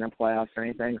not making the playoffs or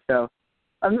anything. So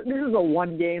this is a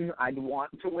one game I'd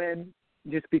want to win,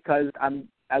 just because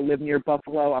I live near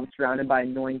Buffalo. I'm surrounded by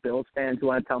annoying Bills fans who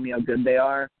want to tell me how good they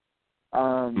are.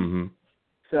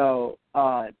 So,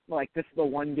 this is the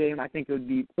one game I think it would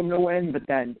be them to win. But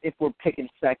then if we're picking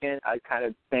second, I kind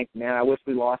of think, man, I wish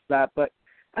we lost that. But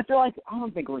I feel like I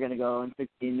don't think we're going to go in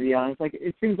 16, to be honest.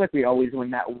 It seems like we always win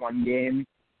that one game.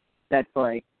 That's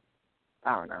I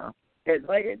don't know. It's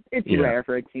rare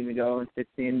for a team to go in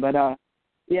 16. But,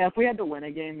 yeah, if we had to win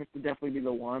a game, this would definitely be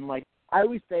the one. I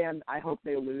always say I hope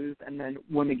they lose, and then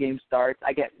when the game starts,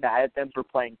 I get mad at them for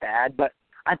playing bad. But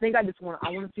I think I want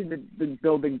to see the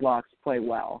building blocks play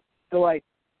well. So, if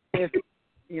it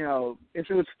was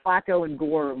Flacco and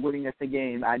Gore winning us the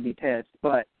game, I'd be pissed.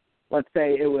 But let's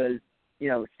say it was,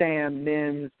 Sam,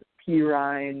 Mims, P.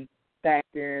 Ryan,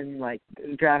 Becton,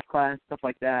 draft class, stuff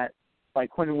like that.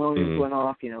 Quentin Williams went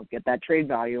off, get that trade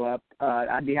value up.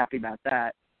 I'd be happy about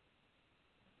that.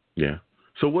 Yeah.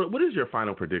 So what is your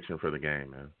final prediction for the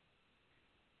game, man?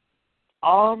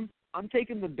 I'm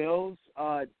taking the Bills.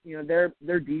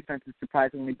 Their defense has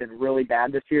surprisingly been really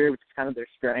bad this year, which is kind of their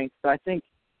strength. So I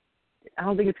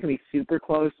don't think it's gonna be super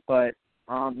close, but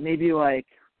maybe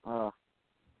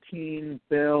Team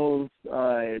Bills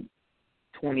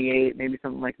 28, maybe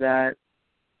something like that.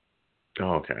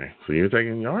 Okay, so you're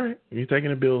taking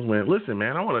the Bills win. Listen,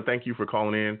 man, I want to thank you for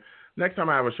calling in. Next time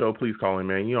I have a show, please call in,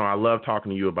 man. I love talking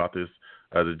to you about this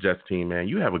the Jets team, man.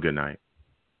 You have a good night.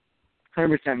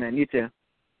 100%, man. You too.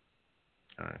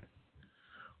 All right.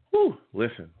 Whew,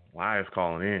 listen, Lias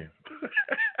calling in.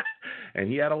 And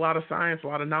he had a lot of science, a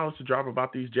lot of knowledge to drop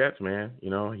about these Jets, man.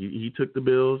 He took the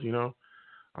Bills,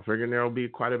 I figure there will be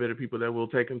quite a bit of people that will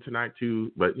take him tonight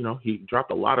too. But, he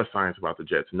dropped a lot of science about the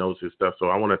Jets, knows his stuff. So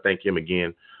I want to thank him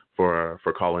again for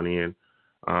calling in.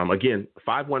 Again,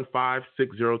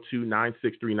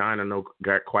 515-602-9639. I know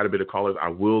got quite a bit of callers. I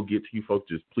will get to you folks.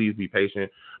 Just please be patient.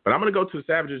 But I'm going to go to the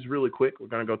Savages really quick. We're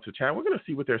going to go to chat. We're going to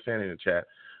see what they're saying in the chat.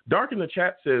 Dark in the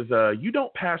chat says, you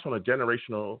don't pass on a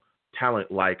generational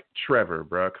talent like Trevor,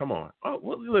 bro. Come on. Oh,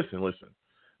 well, listen.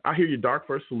 I hear you, Dark.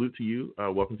 First, salute to you.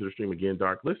 Welcome to the stream again,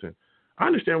 Dark. Listen, I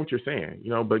understand what you're saying,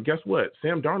 but guess what?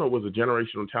 Sam Darnold was a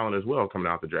generational talent as well coming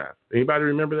out the draft. Anybody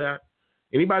remember that?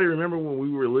 Anybody remember when we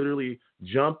were literally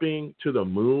jumping to the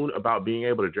moon about being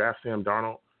able to draft Sam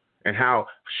Darnold and how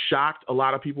shocked a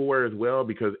lot of people were as well,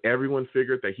 because everyone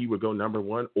figured that he would go number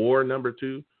 1 or number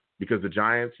 2 because the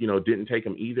Giants, didn't take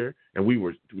him either. And we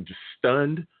were just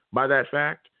stunned by that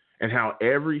fact, and how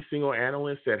every single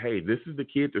analyst said, hey, this is the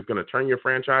kid that's going to turn your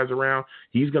franchise around.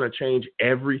 He's going to change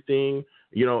everything,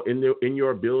 in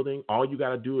your building. All you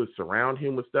got to do is surround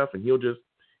him with stuff and he'll just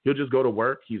go to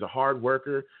work. He's a hard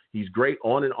worker. He's great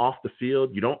on and off the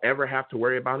field. You don't ever have to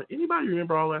worry about it. Anybody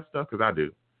remember all that stuff? Because I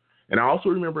do. And I also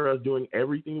remember us doing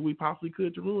everything we possibly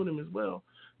could to ruin him as well.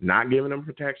 Not giving him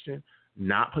protection,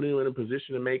 not putting him in a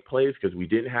position to make plays because we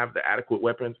didn't have the adequate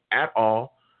weapons at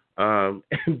all. And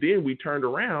then we turned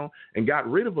around and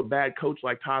got rid of a bad coach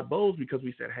like Todd Bowles because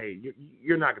we said, hey,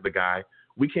 you're not the guy.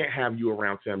 We can't have you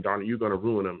around Sam Darnold. You're going to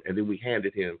ruin him. And then we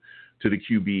handed him to the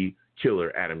QB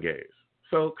killer, Adam Gase.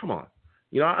 So come on.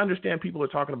 I understand people are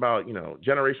talking about,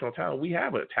 generational talent. We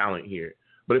have a talent here.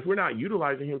 But if we're not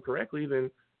utilizing him correctly, then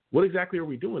what exactly are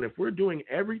we doing? If we're doing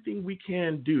everything we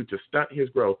can do to stunt his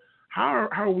growth, how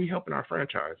are we helping our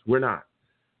franchise? We're not.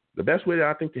 The best way that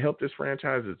I think to help this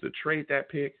franchise is to trade that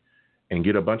pick and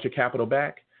get a bunch of capital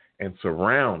back and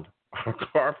surround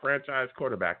our franchise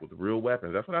quarterback with real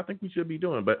weapons. That's what I think we should be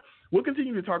doing. But we'll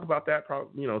continue to talk about that,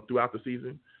 throughout the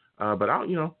season. But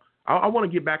I want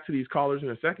to get back to these callers in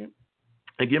a second.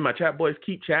 Again, my chat boys,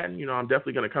 keep chatting. I'm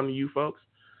definitely going to come to you folks.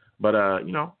 But,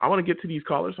 I want to get to these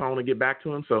callers, so I want to get back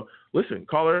to them. So, listen,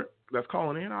 caller that's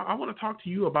calling in, I want to talk to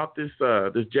you about this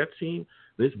Jets team,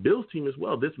 this Bills team as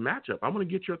well, this matchup. I want to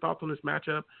get your thoughts on this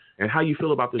matchup and how you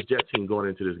feel about this Jets team going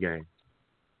into this game.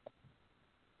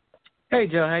 Hey,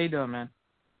 Joe. How you doing, man?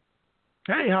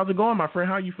 Hey, how's it going, my friend?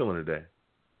 How are you feeling today?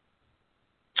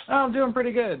 Oh, I'm doing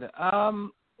pretty good.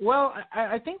 Well,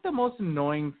 I think the most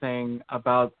annoying thing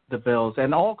about the Bills,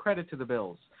 and all credit to the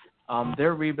Bills,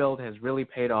 their rebuild has really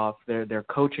paid off. Their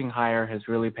coaching hire has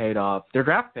really paid off. Their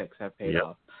draft picks have paid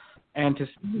off. And to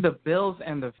see the Bills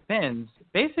and the Finns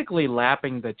basically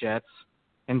lapping the Jets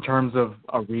in terms of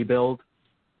a rebuild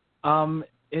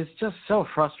is just so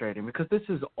frustrating because this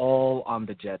is all on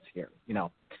the Jets here.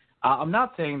 I'm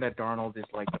not saying that Darnold is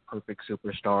like the perfect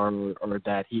superstar or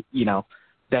that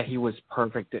he was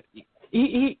perfect.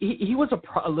 He was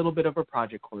a little bit of a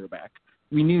project quarterback.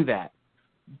 We knew that,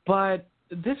 but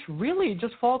this really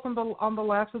just falls on the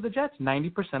laps of the Jets.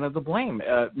 90% of the blame.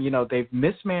 They've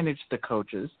mismanaged the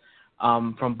coaches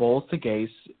from Bowles to Gase.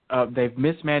 They've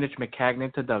mismanaged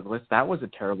McCagnon to Douglas. That was a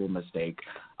terrible mistake.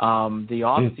 The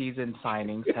off-season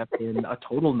signings have been a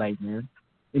total nightmare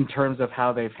in terms of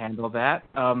how they've handled that.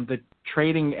 The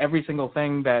trading every single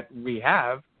thing that we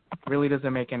have really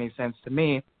doesn't make any sense to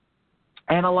me.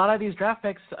 And a lot of these draft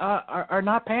picks are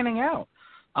not panning out.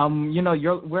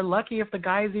 We're lucky if the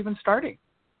guy is even starting.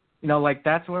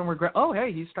 That's when oh,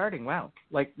 hey, he's starting. Wow.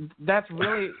 That's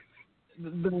really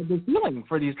the feeling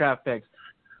for these draft picks.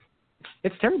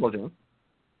 It's terrible, Joe.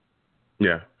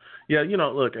 Yeah. Yeah,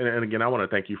 look, and again, I want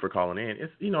to thank you for calling in.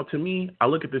 It's, to me, I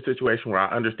look at this situation where I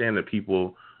understand that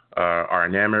people are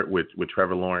enamored with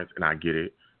Trevor Lawrence, and I get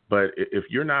it. But if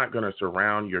you're not going to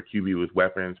surround your QB with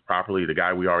weapons properly, the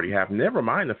guy we already have, never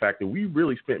mind the fact that we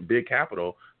really spent big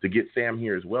capital to get Sam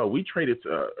here as well. We traded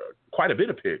quite a bit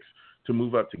of picks to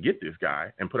move up to get this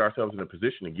guy and put ourselves in a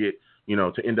position to get,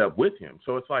 to end up with him.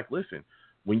 So it's like, listen,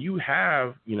 when you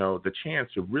have, the chance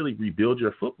to really rebuild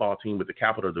your football team with the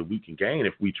capital that we can gain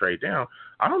if we trade down,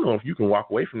 I don't know if you can walk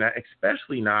away from that,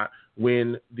 especially not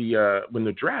when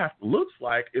the draft looks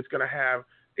like it's going to have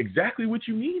exactly what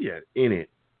you need in it,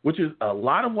 which is a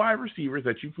lot of wide receivers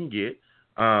that you can get,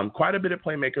 quite a bit of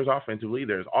playmakers offensively.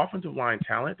 There's offensive line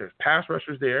talent. There's pass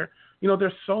rushers there.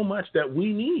 There's so much that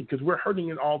we need because we're hurting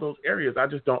in all those areas. I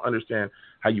just don't understand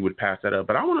how you would pass that up.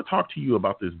 But I want to talk to you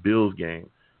about this Bills game,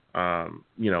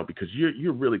 because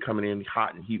you're really coming in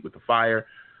hot and heat with the fire.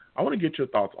 I want to get your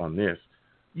thoughts on this.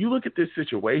 You look at this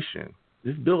situation.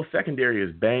 This Bills secondary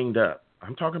is banged up.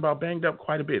 I'm talking about banged up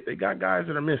quite a bit. They got guys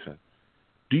that are missing.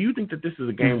 Do you think that this is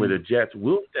a game where the Jets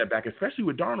will step back, especially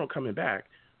with Darnold coming back?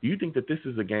 Do you think that this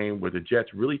is a game where the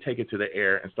Jets really take it to the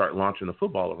air and start launching the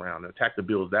football around and attack the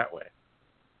Bills that way?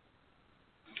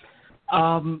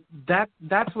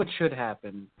 That's what should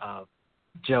happen,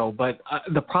 Joe. But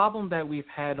the problem that we've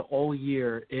had all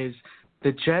year is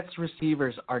the Jets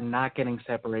receivers are not getting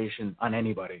separation on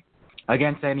anybody,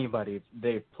 against anybody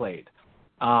they've played.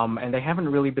 And they haven't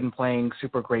really been playing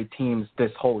super great teams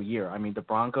this whole year. I mean, the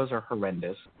Broncos are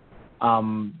horrendous.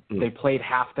 They played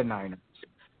half the Niners.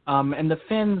 And the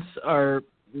Finns are,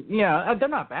 they're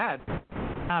not bad,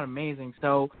 not amazing.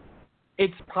 So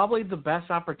it's probably the best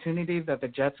opportunity that the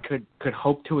Jets could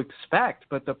hope to expect.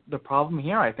 But the problem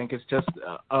here, I think, is just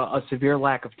a severe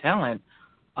lack of talent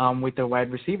with their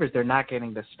wide receivers. They're not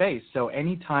getting the space. So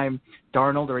anytime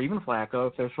Darnold or even Flacco,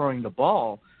 if they're throwing the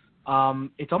ball,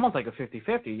 it's almost like a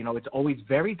 50-50. It's always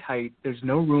very tight. There's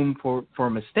no room for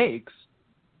mistakes.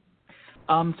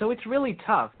 So it's really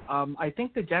tough. I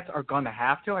think the Jets are going to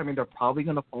have to. I mean, they're probably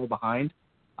going to fall behind.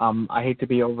 I hate to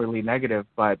be overly negative,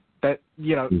 but that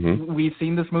we've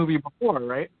seen this movie before,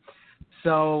 right?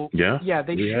 So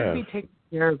they should be taking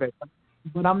care of it.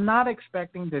 But I'm not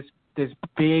expecting this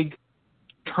big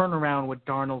turnaround with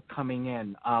Darnold coming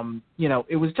in.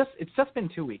 It's just been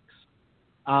 2 weeks.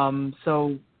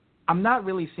 So I'm not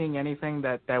really seeing anything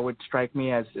that would strike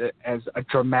me as a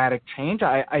dramatic change.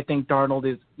 I think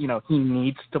Darnold is, he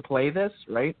needs to play this,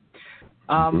 right?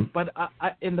 But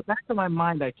I, in the back of my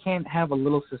mind, I can't have a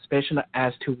little suspicion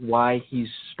as to why he's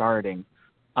starting.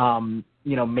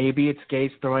 Maybe it's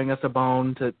Gase throwing us a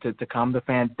bone to calm the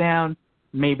fans down.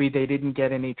 Maybe they didn't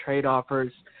get any trade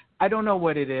offers. I don't know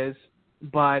what it is.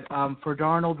 But for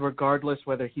Darnold, regardless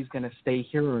whether he's going to stay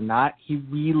here or not, he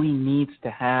really needs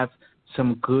to have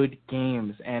some good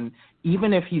games. And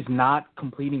even if he's not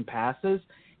completing passes,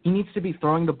 he needs to be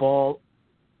throwing the ball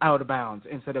out of bounds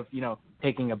instead of,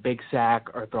 taking a big sack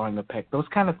or throwing a pick. Those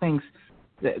kind of things,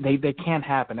 they can't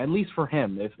happen, at least for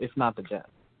him, if not the Jets.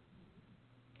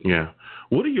 Yeah.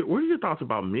 What are your thoughts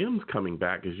about Mims coming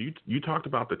back? Because you talked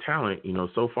about the talent,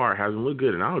 so far it hasn't looked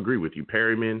good. And I'll agree with you.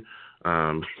 Perryman,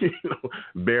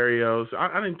 Barrios.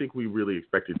 I didn't think we really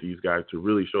expected these guys to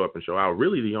really show up and show out.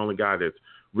 Really, the only guy that's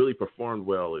really performed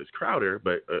well is Crowder,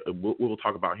 but we'll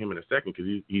talk about him in a second because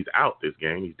he's out this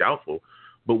game. He's doubtful.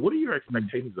 But what are your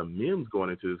expectations of Mims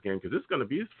going into this game? Because this is going to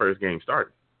be his first game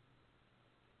starting.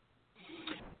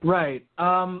 Right.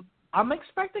 I'm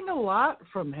expecting a lot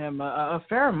from him, a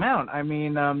fair amount. I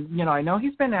mean, I know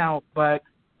he's been out, but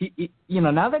he,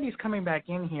 now that he's coming back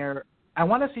in here, I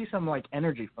want to see some like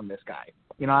energy from this guy.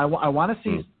 I want to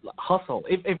see hustle,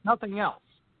 if nothing else,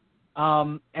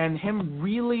 and him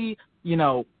really,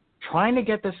 trying to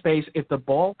get the space if the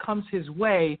ball comes his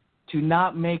way to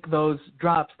not make those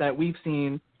drops that we've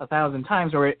seen 1,000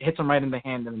 times where it hits him right in the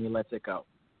hand and then he lets it go.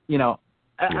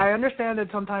 I understand that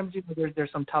sometimes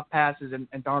there's some tough passes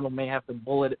and Darnold may have to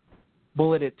bullet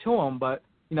it to him, but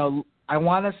I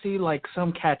want to see like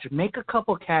some catch, make a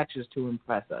couple catches to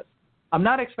impress us. I'm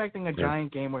not expecting a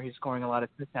giant game where he's scoring a lot of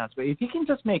touchdowns, but if he can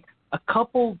just make a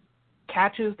couple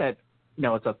catches that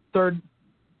it's a third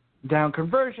down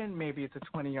conversion, maybe it's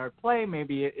a 20-yard play,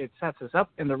 maybe it sets us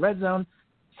up in the red zone,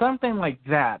 something like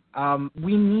that.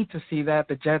 We need to see that.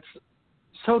 The Jets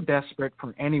so desperate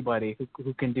from anybody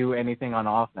who can do anything on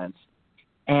offense.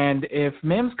 And if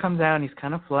Mims comes out and he's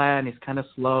kind of flat and he's kind of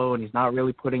slow and he's not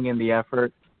really putting in the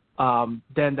effort,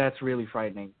 then that's really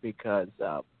frightening because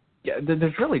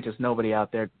there's really just nobody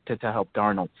out there to help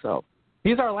Darnold. So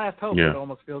he's our last hope, it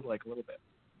almost feels like a little bit.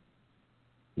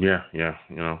 Yeah.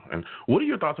 And what are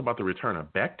your thoughts about the return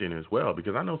of Becton as well?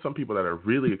 Because I know some people that are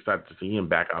really excited to see him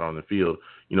back out on the field,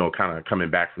 kind of coming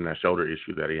back from that shoulder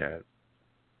issue that he had.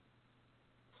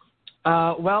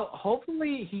 Well,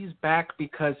 hopefully he's back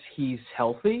because he's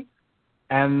healthy,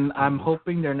 and I'm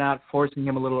hoping they're not forcing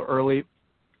him a little early.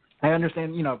 I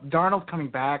understand, Darnold's coming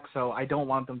back, so I don't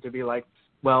want them to be like,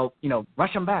 well,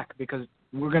 rush him back because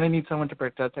we're going to need someone to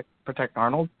protect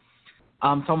Darnold.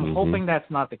 So I'm hoping that's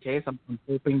not the case. I'm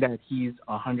hoping that he's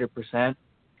 100%.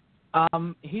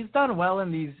 He's done well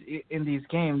in these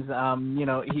games.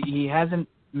 He hasn't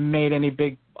made any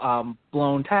big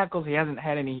blown tackles. He hasn't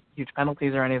had any huge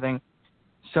penalties or anything.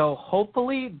 So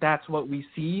hopefully that's what we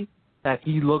see, that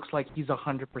he looks like he's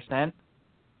 100%.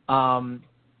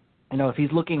 If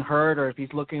he's looking hurt or if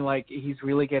he's looking like he's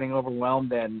really getting overwhelmed,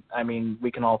 then,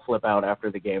 we can all flip out after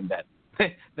the game that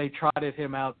they trotted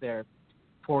him out there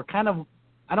for kind of,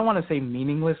 I don't want to say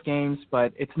meaningless games,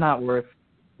 but it's not worth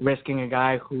risking a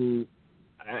guy who,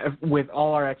 with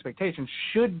all our expectations,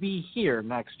 should be here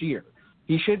next year.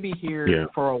 He should be here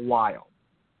for a while.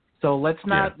 So let's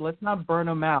not burn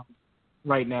him out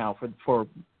right now for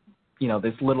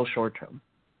this little short term.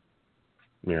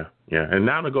 Yeah. And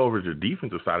now to go over to the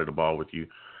defensive side of the ball with you,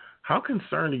 how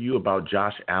concerned are you about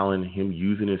Josh Allen, him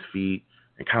using his feet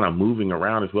and kind of moving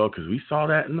around as well? Because we saw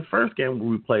that in the first game when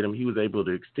we played him. He was able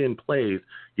to extend plays,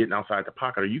 getting outside the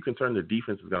pocket. Are you concerned the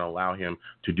defense is going to allow him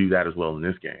to do that as well in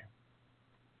this game?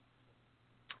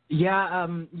 Yeah,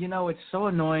 it's so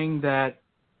annoying that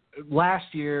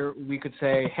last year we could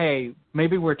say, hey,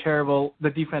 maybe we're terrible, the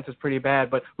defense is pretty bad,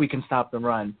 but we can stop the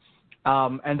run.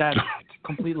 And that's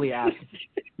completely ass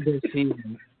this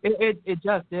season. It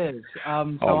just is.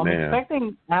 I'm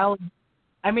expecting Allen.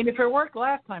 If it worked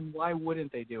last time, why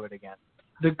wouldn't they do it again?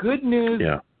 The good news,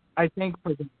 I think,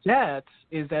 for the Jets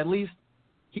is at least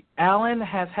Allen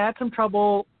has had some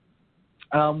trouble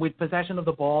with possession of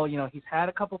the ball. He's had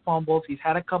a couple fumbles. He's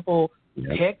had a couple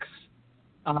picks.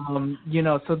 So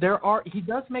he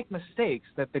does make mistakes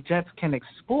that the Jets can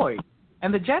exploit.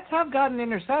 And the Jets have gotten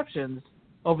interceptions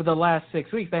over the last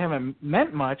 6 weeks. They haven't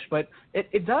meant much, but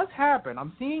it does happen.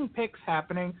 I'm seeing picks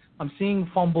happening. I'm seeing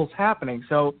fumbles happening.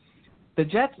 So the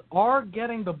Jets are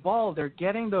getting the ball. They're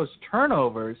getting those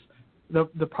turnovers.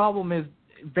 The problem is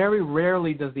very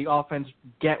rarely does the offense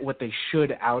get what they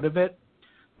should out of it.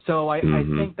 So I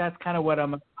think that's kind of what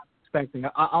I'm expecting.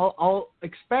 I'll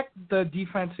expect the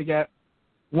defense to get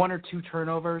 1 or 2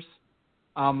 turnovers.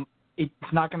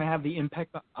 It's not going to have the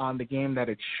impact on the game that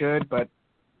it should, but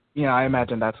I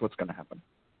imagine that's what's going to happen.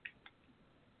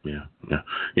 Yeah.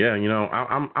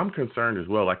 I'm concerned as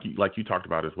well, like you talked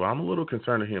about as well. I'm a little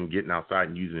concerned of him getting outside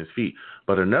and using his feet.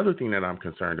 But another thing that I'm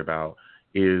concerned about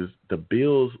is the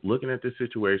Bills looking at this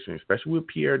situation, especially with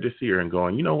Pierre Desir, and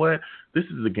going, you know what, this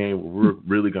is a game where we're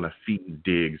really going to feed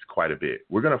Diggs quite a bit.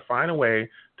 We're going to find a way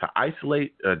to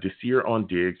isolate Desir on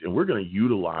Diggs, and we're going to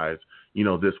utilize,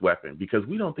 this weapon because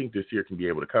we don't think Desir can be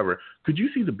able to cover. Could you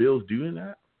see the Bills doing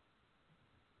that?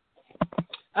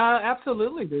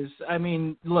 Absolutely.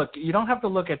 Look, you don't have to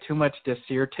look at too much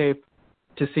Desir tape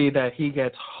to see that he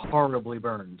gets horribly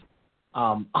burned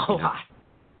a lot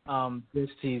this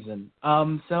season.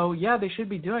 They should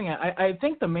be doing it. I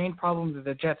think the main problem that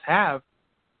the Jets have,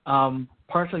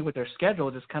 partially with their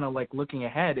schedule, just kind of like looking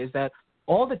ahead, is that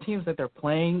all the teams that they're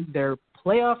playing, they're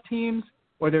playoff teams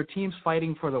or they're teams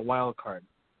fighting for the wild card.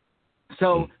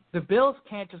 So the Bills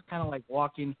can't just kind of like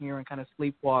walk in here and kind of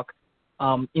sleepwalk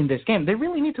in this game. They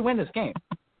really need to win this game.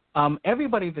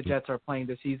 everybody the Jets are playing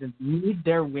this season need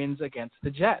their wins against the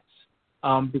Jets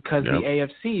because the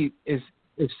AFC is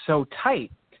so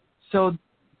tight. So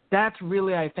that's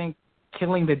really, I think,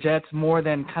 killing the Jets more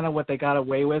than kind of what they got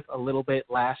away with a little bit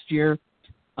last year.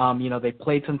 They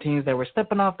played some teams that were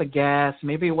stepping off the gas.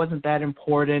 Maybe it wasn't that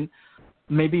important.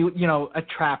 Maybe, a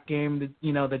trap game,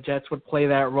 the Jets would play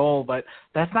that role, but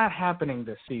that's not happening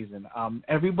this season.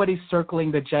 Everybody's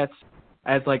circling the Jets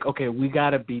as like, okay, we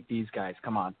got to beat these guys.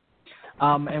 Come on.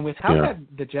 And with how bad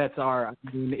the Jets are,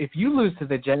 I mean, if you lose to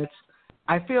the Jets,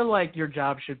 I feel like your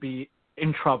job should be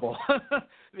in trouble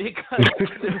because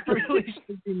there really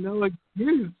should be no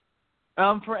excuse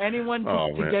for anyone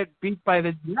to get beat by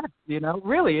the Jets.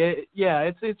 Really,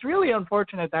 it's really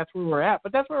unfortunate that's where we're at,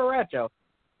 but that's where we're at, Joe.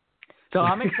 So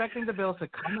I'm expecting the Bills to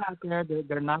come out there.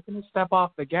 They're not going to step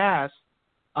off the gas,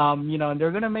 and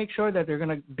they're going to make sure that they're going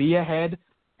to be ahead,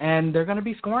 and they're going to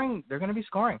be scoring. They're going to be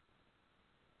scoring.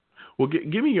 Well,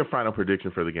 give me your final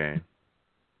prediction for the game.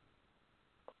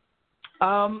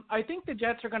 I think the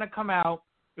Jets are going to come out.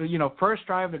 First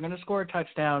drive, they're going to score a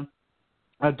touchdown.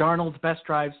 Darnold's best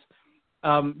drives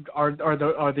are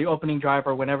the opening drive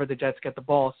or whenever the Jets get the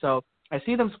ball. So I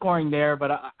see them scoring there,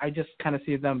 but I just kind of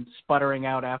see them sputtering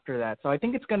out after that. So I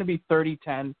think it's going to be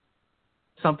 30-10,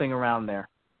 something around there.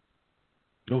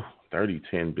 Oh,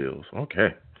 30-10 Bills.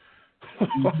 Okay.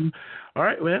 Mm-hmm. All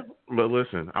right, man. But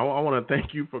listen, I want to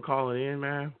thank you for calling in,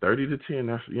 man. 30-10.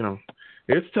 That's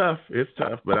it's tough. It's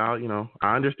tough, but I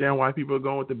understand why people are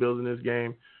going with the Bills in this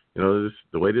game. The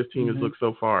way this team has looked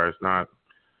so far, it's not.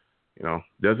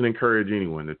 Doesn't encourage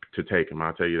anyone to take them.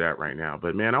 I'll tell you that right now.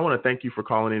 But, man, I want to thank you for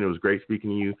calling in. It was great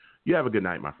speaking to you. You have a good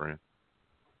night, my friend.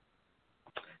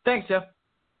 Thanks, Jeff.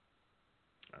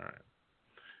 All right.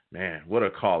 Man, what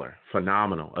a caller.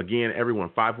 Phenomenal. Again, everyone,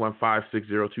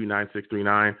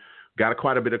 515-602-9639. Got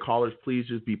quite a bit of callers. Please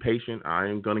just be patient. I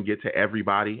am going to get to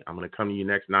everybody. I'm going to come to you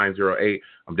next, 908.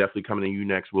 I'm definitely coming to you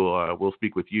next. We'll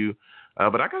speak with you.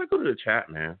 But I got to go to the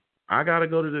chat, man. I got to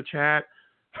go to the chat.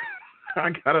 I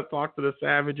got to talk to the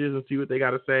Savages and see what they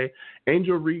got to say.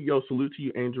 Angel Reed, salute to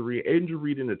you, Angel Reed. Angel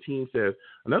Reed and the team says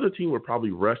another team would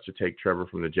probably rush to take Trevor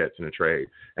from the Jets in a trade.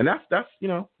 And that's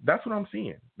what I'm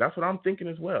seeing. That's what I'm thinking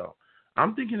as well.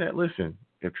 I'm thinking that, listen,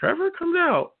 if Trevor comes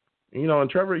out, and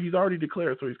Trevor, he's already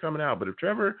declared, so he's coming out. But if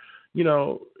Trevor,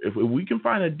 if we can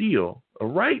find a deal, a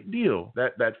right deal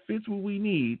that fits what we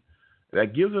need,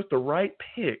 that gives us the right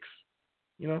picks,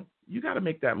 you got to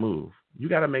make that move. You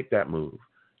got to make that move.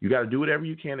 You got to do whatever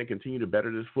you can to continue to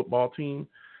better this football team.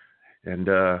 And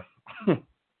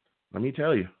let me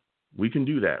tell you, we can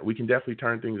do that. We can definitely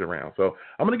turn things around. So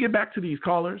I'm going to get back to these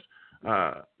callers.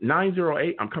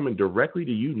 908, I'm coming directly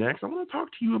to you next. I want to talk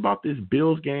to you about this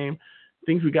Bills game,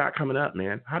 things we got coming up,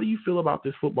 man. How do you feel about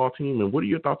this football team, and what are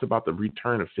your thoughts about the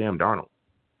return of Sam Darnold?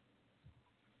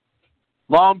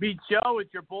 Long Beach Joe,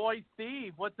 it's your boy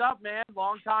Steve. What's up, man?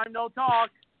 Long time no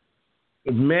talk.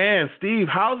 Man, Steve,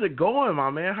 how's it going, my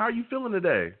man? How are you feeling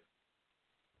today?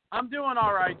 I'm doing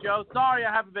all right, Joe. Sorry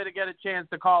I haven't been to get a chance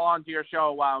to call onto your show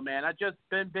a while, man. I've just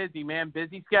been busy, man.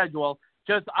 Busy schedule.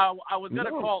 I was going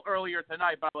to call earlier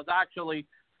tonight, but I was actually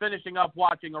finishing up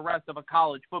watching the rest of a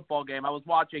college football game. I was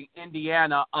watching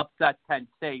Indiana upset Penn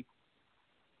State.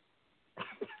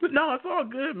 No, it's all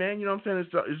good, man. You know what I'm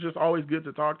saying? It's just always good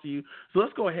to talk to you. So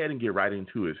let's go ahead and get right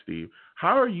into it, Steve.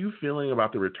 How are you feeling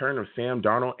about the return of Sam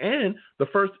Darnold and the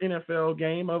first NFL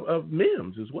game of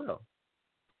Mims as well?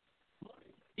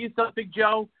 You something,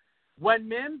 Joe?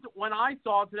 When I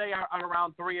saw today at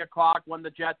around 3 o'clock when the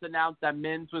Jets announced that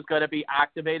Mims was going to be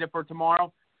activated for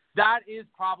tomorrow, that is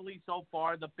probably so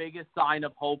far the biggest sign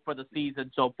of hope for the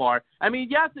season so far. I mean,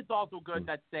 yes, it's also good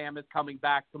that Sam is coming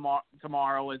back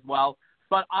tomorrow as well,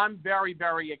 but I'm very,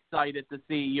 very excited to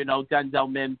see,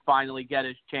 Denzel Mims finally get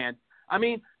his chance. I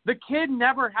mean, the kid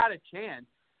never had a chance.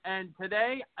 And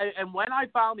today, and when I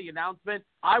found the announcement,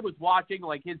 I was watching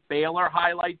his Baylor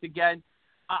highlights again.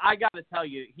 I got to tell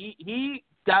you, he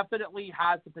definitely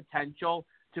has the potential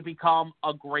to become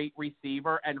a great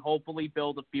receiver and hopefully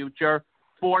build a future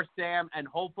for Sam. And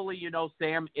hopefully,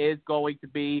 Sam is going to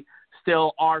be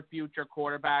still our future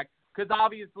quarterback. Because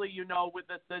obviously, with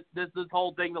this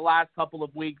whole thing the last couple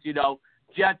of weeks,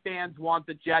 Jet fans want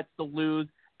the Jets to lose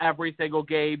every single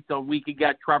game so we could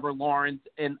get Trevor Lawrence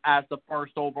in as the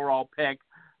first overall pick.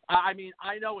 I mean,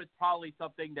 I know it's probably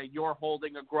something that you're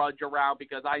holding a grudge around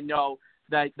because I know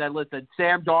that listen,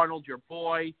 Sam Darnold, your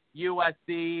boy,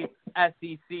 USC,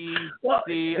 SEC, well,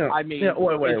 wait.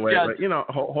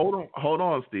 Hold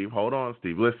on, Steve.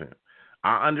 Listen,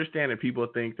 I understand that people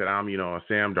think that I'm, a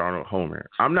Sam Darnold homer.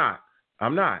 I'm not.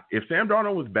 I'm not. If Sam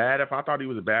Darnold was bad, if I thought he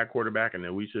was a bad quarterback and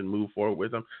then we shouldn't move forward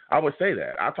with him, I would say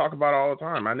that. I talk about it all the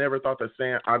time. I never thought that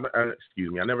I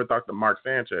never thought that Mark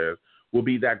Sanchez will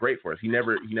be that great for us. He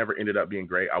never ended up being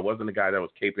great. I wasn't the guy that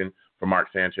was caping for Mark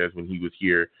Sanchez when he was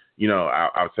here. You know,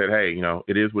 I said, hey, you know,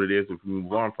 it is what it is if we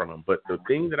move on from him. But the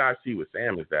thing that I see with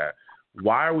Sam is that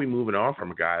why are we moving on from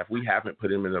a guy if we haven't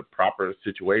put him in a proper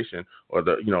situation or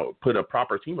put a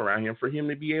proper team around him for him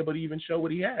to be able to even show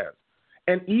what he has?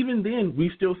 And even then,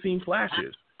 we've still seen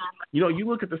flashes. You know, you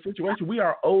look at the situation, we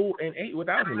are 0-8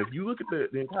 without him. If you look at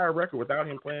the entire record without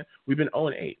him playing, we've been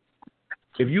 0-8.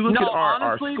 If you look at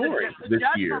our scoring this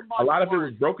year, a lot of it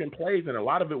was broken plays, and a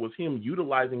lot of it was him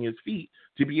utilizing his feet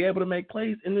to be able to make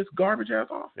plays in this garbage-ass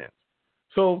offense.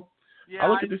 So I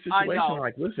look at this situation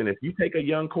like, listen, if you take a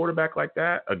young quarterback like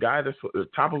that, a guy that's at the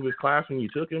top of his class when you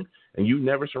took him, and you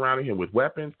never surrounded him with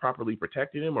weapons, properly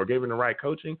protected him, or gave him the right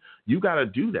coaching, you got to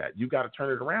do that. You got to turn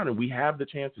it around, and we have the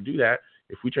chance to do that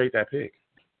if we trade that pick.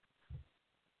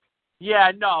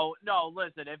 Yeah, no,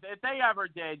 listen, if they ever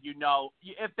did,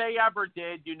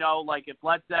 like if,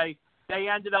 let's say, they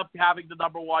ended up having the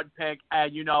number one pick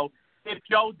and, if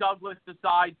Joe Douglas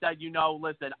decides that,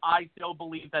 listen, I still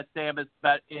believe that Sam is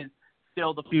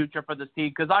still the future for this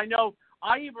team, because I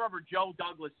even remember Joe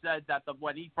Douglas said that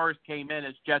when he first came in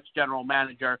as Jets general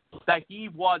manager, that he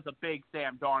was a big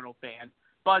Sam Darnold fan.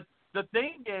 But the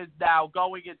thing is now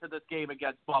going into this game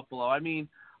against Buffalo, I mean,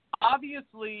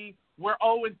 obviously we're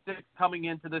 0-6 coming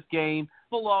into this game.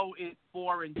 Buffalo is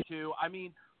 4-2. I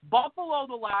mean, Buffalo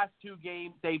the last two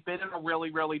games, they've been in a really,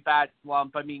 really bad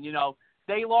slump. I mean,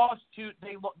 they lost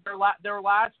their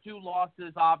last two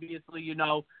losses, obviously,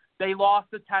 they lost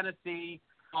to Tennessee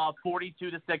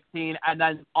 42-16, and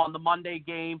then on the Monday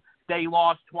game, they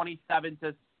lost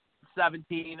 27-17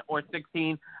 or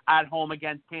 16 at home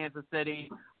against Kansas City.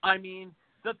 I mean,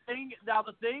 the thing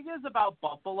is about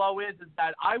Buffalo is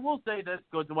that I will say this,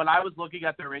 because when I was looking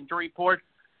at their injury report,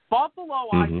 Buffalo,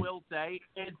 I will say,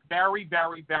 is very,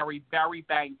 very, very, very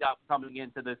banged up coming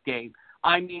into this game.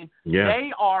 I mean,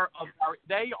 they are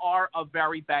a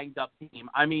very banged up team.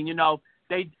 I mean,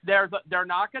 they're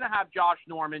not going to have Josh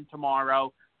Norman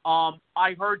tomorrow.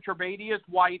 I heard Tre'Davious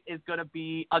White is going to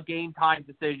be a game time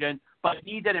decision, but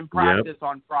he didn't practice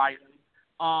on Friday.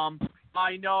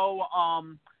 I know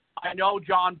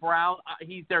John Brown.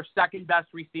 He's their second best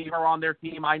receiver on their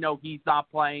team. I know he's not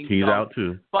playing. He's out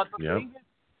too. But the thing is,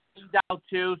 he's out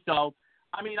too. So,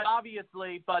 I mean,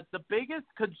 obviously, but the biggest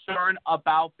concern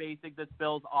about facing this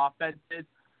Bills offense is,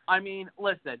 I mean,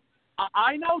 listen,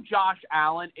 I know Josh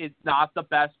Allen is not the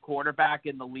best quarterback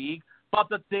in the league, but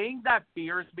the thing that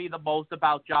fears me the most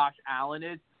about Josh Allen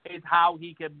is how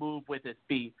he can move with his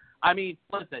feet. I mean,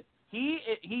 listen,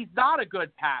 he's not a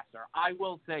good passer. I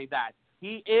will say that.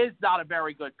 He is not a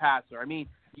very good passer. I mean,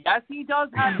 yes, he does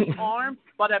have the arm,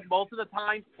 but at most of the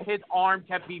time, his arm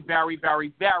can be very,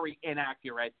 very, very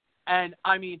inaccurate. And,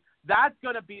 I mean, that's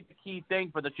going to be the key thing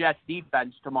for the Jets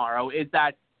defense tomorrow, is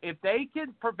that if they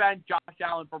can prevent Josh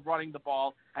Allen from running the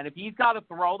ball, and if he's got to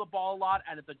throw the ball a lot,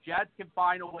 and if the Jets can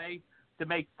find a way to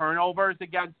make turnovers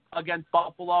against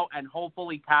Buffalo and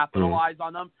hopefully capitalize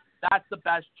on them, that's the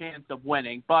best chance of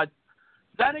winning. But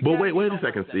then again, wait a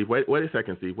second, Steve. Wait a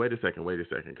second,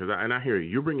 because I hear you.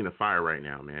 You're bringing the fire right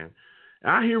now, man.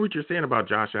 And I hear what you're saying about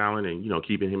Josh Allen and,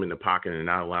 keeping him in the pocket and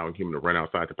not allowing him to run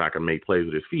outside the pocket and make plays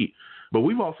with his feet. But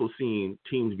we've also seen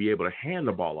teams be able to hand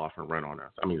the ball off and run on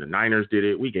us. I mean, the Niners did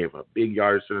it. We gave up big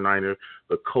yards to the Niners.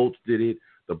 The Colts did it.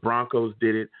 The Broncos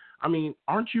did it. I mean,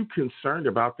 aren't you concerned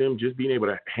about them just being able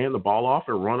to hand the ball off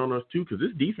and run on us too? Because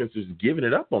this defense is giving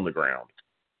it up on the ground.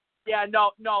 Yeah,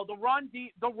 no. The run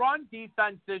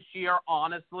defense this year,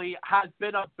 honestly, has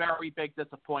been a very big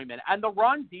disappointment. And the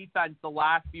run defense the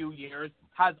last few years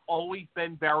has always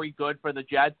been very good for the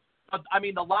Jets. But, I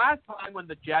mean, the last time when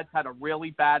the Jets had a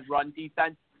really bad run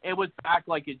defense, it was back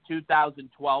like in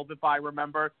 2012, if I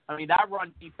remember. I mean, that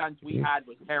run defense we had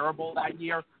was terrible that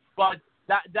year. But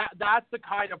that's the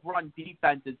kind of run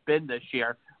defense it's been this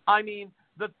year. I mean,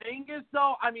 the thing is,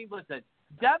 though, I mean, listen,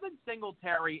 Devin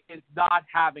Singletary is not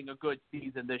having a good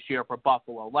season this year for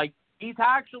Buffalo. Like, he's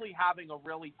actually having a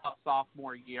really tough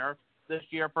sophomore year this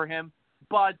year for him.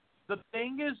 But the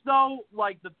thing is, though,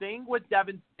 like, the thing with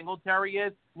Devin Singletary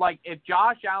is, like, if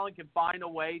Josh Allen can find a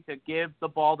way to give the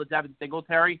ball to Devin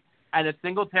Singletary, and if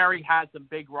Singletary has some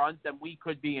big runs, then we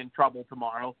could be in trouble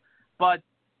tomorrow. But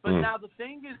now the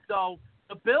thing is, though,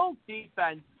 the Bills'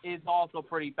 defense is also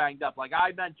pretty banged up. Like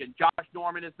I mentioned, Josh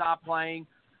Norman is not playing.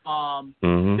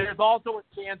 There's also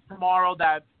a chance tomorrow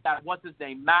that what's his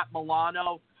name, Matt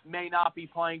Milano, may not be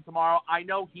playing tomorrow. I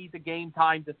know he's a game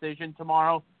time decision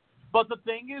tomorrow. But the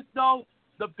thing is, though,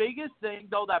 the biggest thing,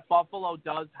 though, that Buffalo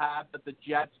does have that the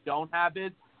Jets don't have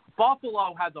is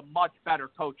Buffalo has a much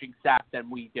better coaching staff than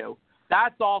we do.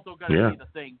 That's also going to be the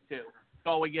thing, too,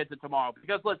 going into tomorrow.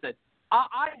 Because, listen,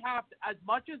 I have to, as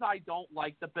much as I don't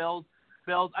like the Bills,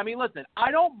 I mean, listen,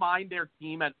 I don't mind their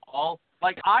team at all.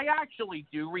 Like, I actually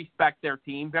do respect their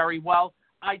team very well.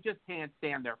 I just can't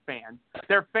stand their fans.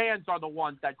 Their fans are the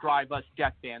ones that drive us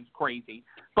Jet fans crazy.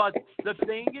 But the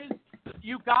thing is,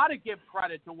 you got to give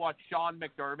credit to what Sean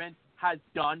McDermott has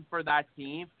done for that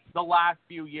team the last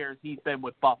few years he's been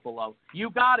with Buffalo. You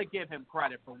got to give him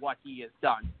credit for what he has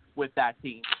done with that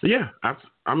team. Yeah,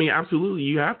 I mean, absolutely,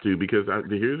 you have to, because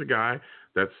here's a guy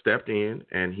that stepped in,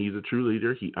 and he's a true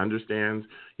leader. He understands,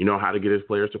 how to get his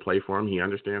players to play for him. He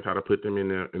understands how to put them in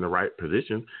the right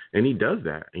position, and he does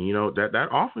that. And that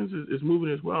offense is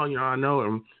moving as well. I know,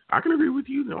 and I can agree with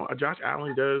you. Josh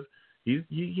Allen does. You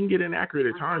can get inaccurate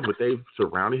at times, but they've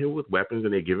surrounded him with weapons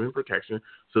and they give him protection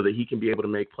so that he can be able to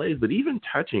make plays. But even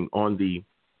touching on the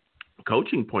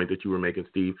coaching point that you were making,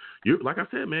 Steve, like I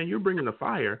said, man, you're bringing the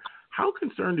fire. How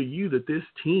concerned are you that this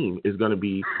team is going to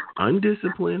be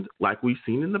undisciplined like we've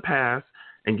seen in the past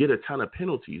and get a ton of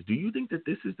penalties? Do you think that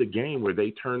this is the game where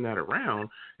they turn that around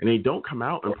and they don't come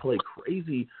out and play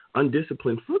crazy,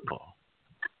 undisciplined football?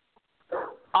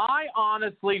 I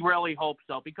honestly really hope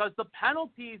so, because the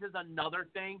penalties is another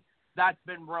thing that's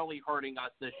been really hurting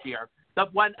us this year.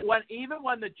 When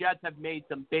the Jets have made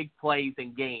some big plays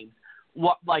in games,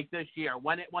 like this year,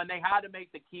 when they had to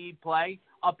make the key play,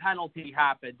 a penalty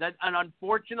happens. And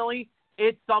unfortunately,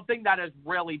 it's something that has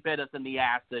really bit us in the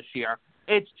ass this year.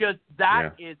 It's just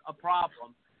that is a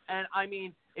problem. And, I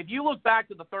mean, if you look back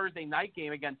to the Thursday night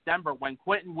game against Denver when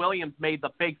Quentin Williams made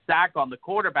the big sack on the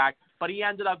quarterback, but he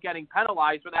ended up getting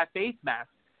penalized for that face mask,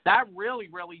 that really,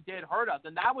 really did hurt us.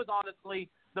 And that was honestly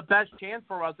the best chance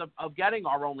for us of getting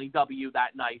our only W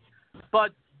that night.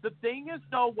 But the thing is,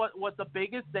 though, what the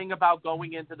biggest thing about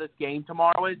going into this game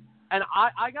tomorrow is, and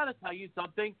I got to tell you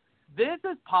something, this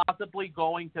is possibly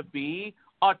going to be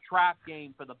a trap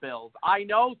game for the Bills. I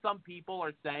know some people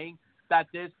are saying that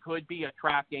this could be a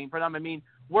trap game for them. I mean,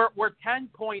 we're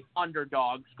 10-point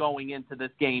underdogs going into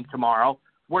this game tomorrow.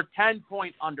 We're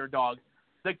 10-point underdogs.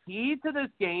 The key to this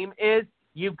game is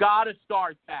you've got to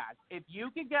start fast. If you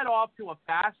can get off to a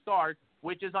fast start,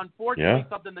 which is unfortunately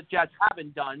something the Jets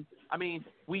haven't done. I mean,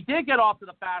 we did get off to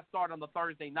the fast start on the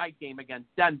Thursday night game against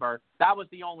Denver. That was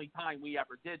the only time we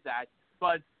ever did that.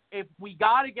 But if we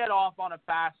got to get off on a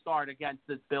fast start against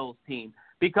this Bills team,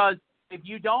 because if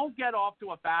you don't get off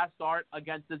to a fast start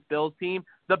against this Bills team,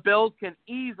 the Bills can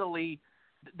easily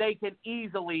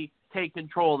take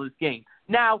control of this game.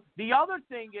 Now, the other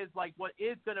thing is, like, what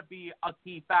is going to be a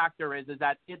key factor is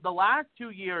that in the last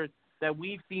 2 years that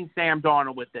we've seen Sam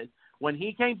Darnold with this, when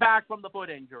he came back from the foot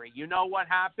injury, you know what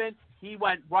happened? He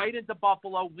went right into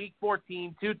Buffalo, Week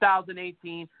 14,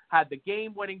 2018, had the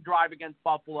game-winning drive against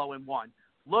Buffalo and won.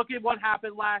 Look at what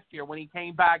happened last year when he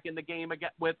came back in the game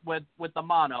again with the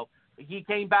mono. He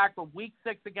came back for Week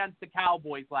 6 against the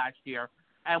Cowboys last year,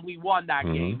 and we won that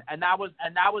game. And that was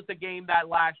the game that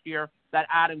last year that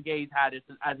Adam Gase had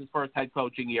as his first head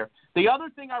coaching year. The other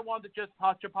thing I wanted to just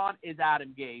touch upon is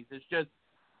Adam Gase.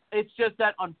 It's just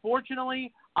that,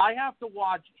 unfortunately, I have to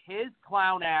watch his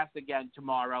clown ass again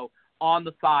tomorrow on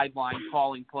the sideline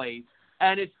calling plays.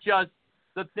 And it's just,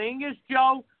 the thing is,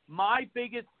 Joe, my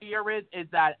biggest fear is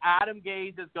that Adam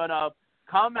Gase is going to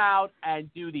come out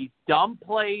and do these dumb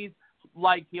plays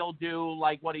like he'll do,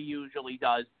 like what he usually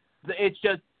does. It's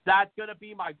just, that's going to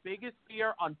be my biggest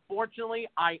fear. Unfortunately,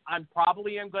 I'm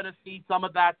probably going to see some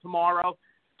of that tomorrow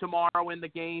in the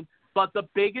game. But the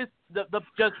biggest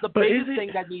thing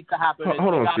that needs to happen is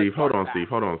hold on, a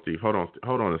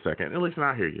second. And listen,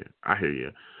 I hear you.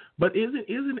 But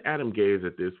isn't Adam Gase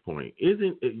at this point?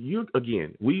 Isn't you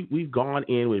again? We've gone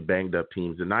in with banged up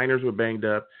teams. The Niners were banged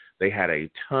up. They had a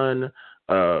ton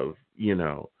of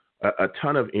a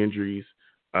ton of injuries.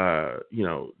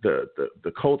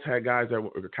 The Colts had guys that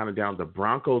were kind of down. The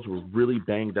Broncos were really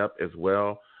banged up as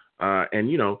well.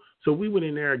 So we went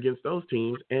in there against those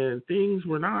teams, and things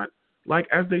were not like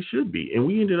as they should be. And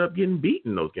we ended up getting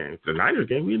beaten those games. The Niners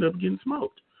game, we ended up getting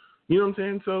smoked. You know what I'm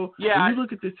saying? So when you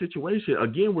look at this situation,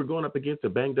 again, we're going up against a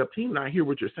banged-up team, and I hear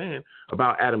what you're saying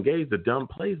about Adam Gase, the dumb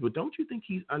plays, but don't you think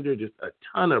he's under just a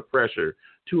ton of pressure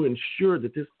to ensure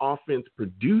that this offense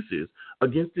produces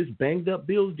against this banged-up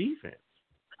Bills defense?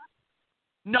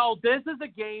 No, this is a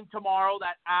game tomorrow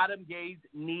that Adam Gase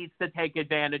needs to take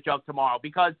advantage of tomorrow,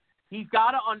 because he's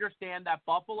got to understand that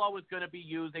Buffalo is going to be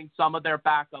using some of their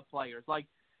backup players. Like,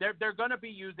 they're going to be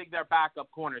using their backup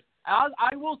corners.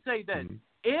 I will say this.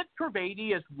 If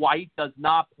Tre'Davious White does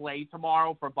not play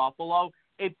tomorrow for Buffalo,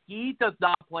 if he does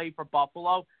not play for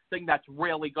Buffalo, I think that's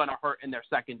really going to hurt in their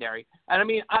secondary. And I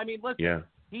mean, listen, Yeah.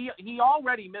 He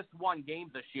already missed one game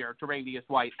this year, Tre'Davious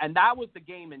White, and that was the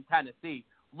game in Tennessee.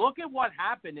 Look at what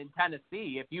happened in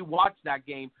Tennessee. If you watch that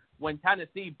game when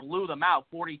Tennessee blew them out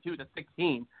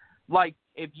 42-16, like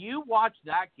if you watch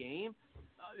that game,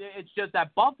 it's just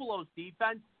that Buffalo's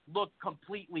defense looked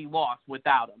completely lost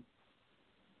without him.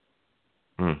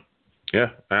 Yeah,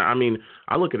 I mean,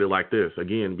 I look at it like this,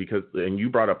 again, because, and you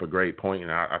brought up a great point,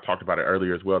 and I talked about it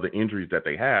earlier as well, the injuries that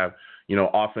they have,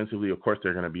 offensively, of course,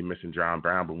 they're going to be missing John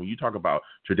Brown, but when you talk about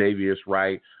Tre'Davious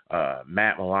Wright,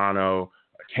 Matt Milano,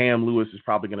 Cam Lewis is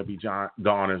probably going to be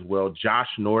gone as well. Josh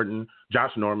Norman,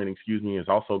 is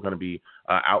also going to be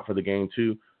out for the game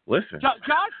too. Listen, Josh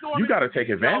Norman, you got to take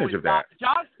advantage of that.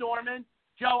 Josh Norman,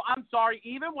 Joe, I'm sorry.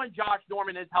 Even when Josh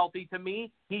Norman is healthy, to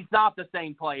me, he's not the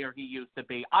same player he used to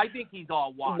be. I think he's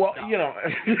all washed up.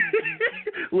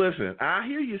 Listen, I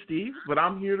hear you, Steve, but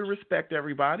I'm here to respect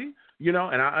everybody, and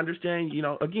I understand,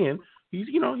 again,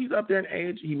 he's up there in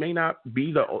age. He may not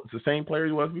be the same player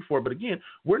he was before, but again,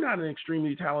 we're not an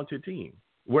extremely talented team.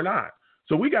 We're not.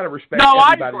 So we got to respect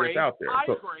everybody that's out there. I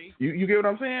agree. You get what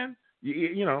I'm saying?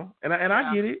 And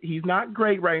I get it. He's not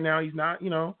great right now. He's not,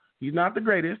 he's not the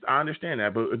greatest. I understand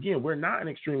that. But again, we're not an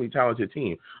extremely talented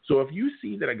team. So if you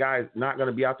see that a guy's not going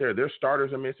to be out there, their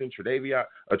starters are missing.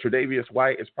 Tre'Davious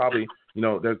White is probably,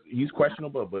 he's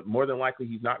questionable, but more than likely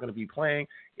he's not going to be playing.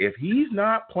 If he's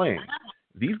not playing,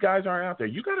 these guys aren't out there.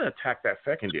 You got to attack that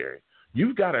secondary.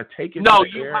 You've got to take it to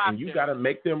the air, and you got to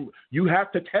make them. You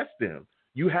have to test them.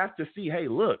 You have to see, hey,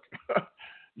 look,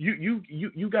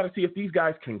 you got to see if these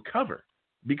guys can cover.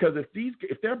 Because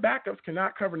if their backups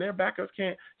cannot cover and their backups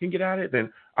can get at it,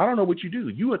 then I don't know what you do.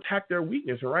 You attack their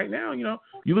weakness. And right now,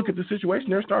 you look at the situation,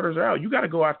 their starters are out. You got to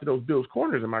go after those Bills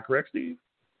corners. Am I correct, Steve?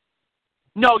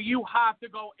 No, you have to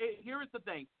go. Here's the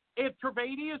thing. If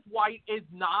Tre'Davious White is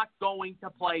not going to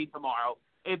play tomorrow,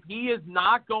 if he is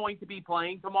not going to be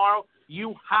playing tomorrow,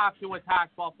 you have to attack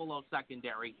Buffalo's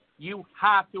secondary. You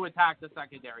have to attack the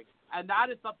secondary. And that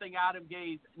is something Adam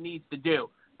Gase needs to do.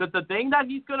 The thing that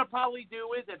he's going to probably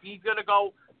do is if he's going to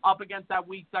go up against that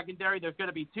weak secondary, there's going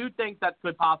to be two things that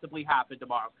could possibly happen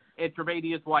tomorrow if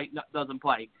Tre'Davious White doesn't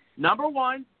play. Number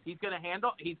one, he's going to hand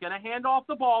off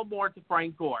the ball more to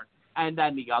Frank Gore. And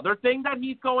then the other thing that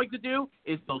he's going to do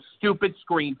is those stupid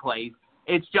screen plays.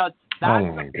 It's just that's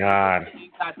oh my God.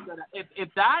 That's gonna, if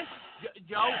that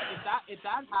Joe, if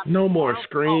that happens, no more tomorrow,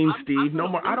 screens, Steve. No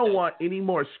more. I don't want any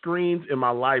more screens in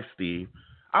my life, Steve.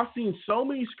 I've seen so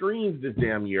many screens this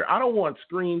damn year. I don't want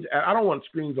screens. I don't want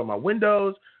screens on my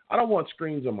windows. I don't want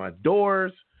screens on my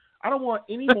doors. I don't want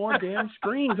any more damn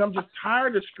screens. I'm just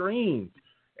tired of screens.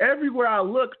 Everywhere I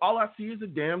look, all I see is a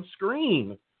damn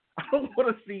screen. I don't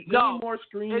want to see any more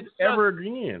screens ever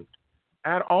again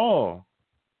at all.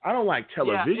 I don't like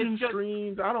television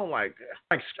screens. I don't like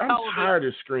I'm tired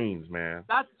of screens, man.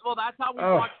 That's how we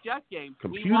watch Jet games.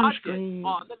 Computer we watch screens. it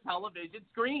on the television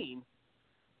screen.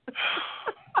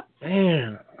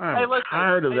 Man, I'm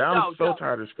tired of that. I'm so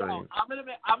tired of screens. I'm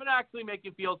gonna actually make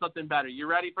you feel something better. You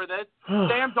ready for this?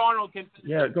 Sam Darnold can.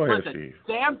 Yeah, go ahead, listen, Steve.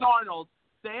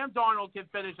 Sam Darnold can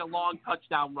finish a long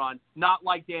touchdown run, not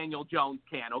like Daniel Jones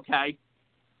can. Okay.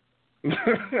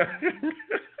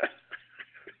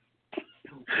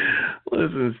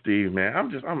 Listen, Steve, man, I'm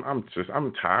tired.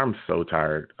 I'm so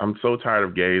tired. I'm so tired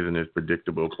of Gase and his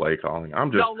predictable play calling. I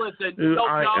am just over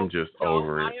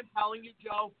it. I am telling you,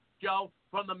 Joe,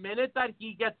 from the minute that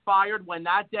he gets fired, when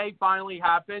that day finally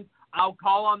happens, I'll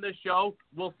call on this show.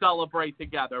 We'll celebrate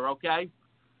together, okay?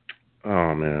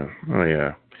 Oh, man. Oh,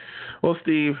 yeah. Well,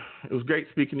 Steve, it was great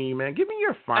speaking to you, man. Give me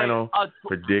your final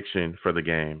prediction for the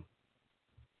game.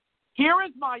 Here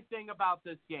is my thing about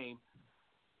this game.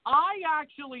 I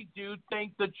actually do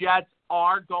think the Jets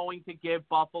are going to give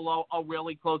Buffalo a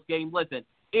really close game. Listen,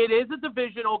 it is a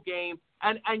divisional game,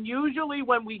 and usually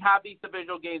when we have these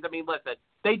divisional games, I mean, listen,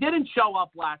 they didn't show up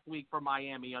last week for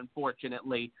Miami,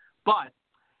 unfortunately. But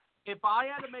if I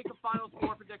had to make a final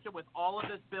score prediction with all of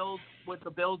this with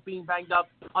the Bills being banged up,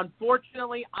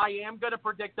 unfortunately, I am going to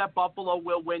predict that Buffalo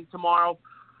will win tomorrow.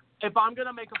 If I'm going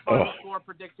to make a final score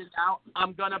prediction now,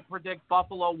 I'm going to predict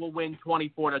Buffalo will win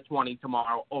 24-20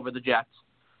 tomorrow over the Jets.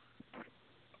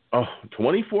 Oh,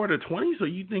 24-20? So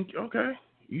you think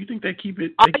they keep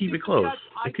it close?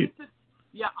 I think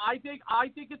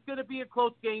it's going to be a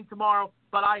close game tomorrow,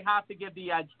 but I have to give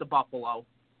the edge to Buffalo.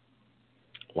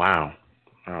 Wow.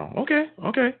 Oh,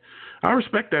 okay. I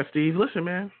respect that, Steve. Listen,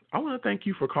 man, I want to thank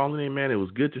you for calling in, man. It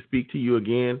was good to speak to you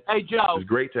again. Hey, Joe. It was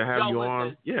great to have you on.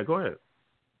 Listen. Yeah, go ahead.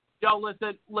 Joe,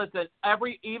 listen. I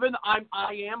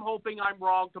am hoping I'm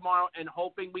wrong tomorrow and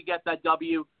hoping we get that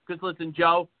W. Because listen,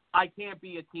 Joe, I can't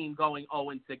be a team going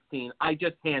 0-16. I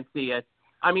just can't see it.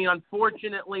 I mean,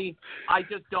 unfortunately, I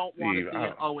just don't want to see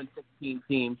an 0-16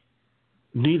 team.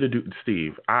 Neither do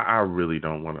Steve. I really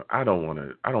don't want to. I don't want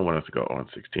us to go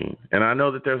 0-16. And I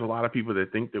know that there's a lot of people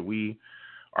that think that we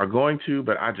are going to,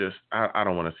 but I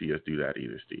don't want to see us do that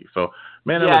either, Steve. So,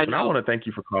 man, listen, I want to thank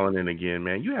you for calling in again,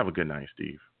 man. You have a good night,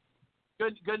 Steve.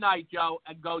 Good night, Joe,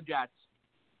 and go Jets.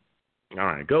 All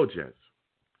right, go Jets.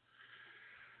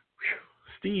 Whew.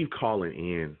 Steve calling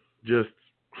in, just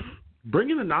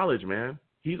bringing the knowledge, man.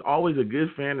 He's always a good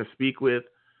fan to speak with,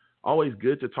 always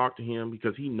good to talk to him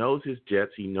because he knows his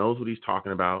Jets. He knows what he's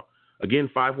talking about. Again,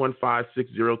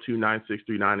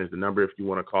 515-602-9639 is the number if you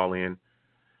want to call in.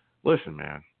 Listen,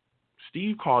 man,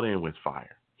 Steve called in with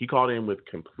fire. He called in with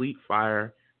complete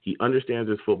fire. He understands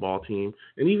his football team,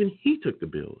 and even he took the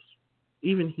Bills.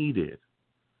 Even he did,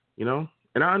 you know?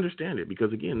 And I understand it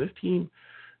because, again, this team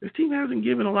hasn't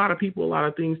given a lot of people a lot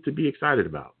of things to be excited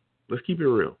about. Let's keep it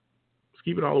real. Let's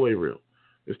keep it all the way real.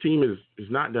 This team is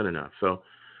not done enough. So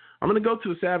I'm going to go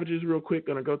to the Savages real quick.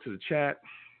 Going to go to the chat.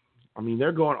 I mean,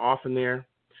 they're going off in there.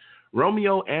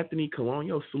 Romeo Anthony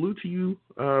Colonio, salute to you,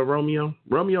 Romeo.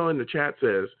 Romeo in the chat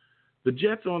says, the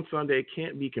Jets on Sunday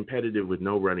can't be competitive with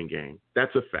no running game.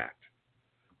 That's a fact.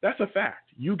 That's a fact.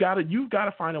 You've got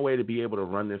to find a way to be able to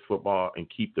run this football and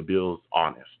keep the Bills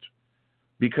honest.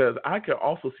 Because I could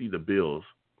also see the Bills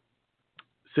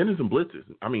sending some blitzes.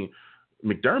 I mean,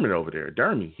 McDermott over there,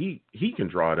 Dermy, he can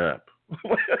draw it up.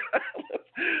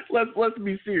 Let's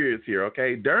be serious here,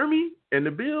 okay? Dermy and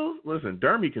the Bills, listen,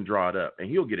 Dermy can draw it up, and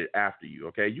he'll get it after you,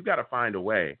 okay? You got to find a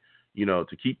way, to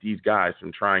keep these guys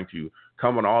from trying to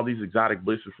come on all these exotic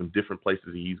blitzes from different places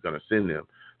that he's going to send them.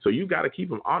 So you got to keep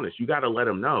them honest. You got to let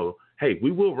them know, hey,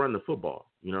 we will run the football,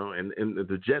 and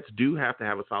the Jets do have to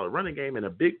have a solid running game, and a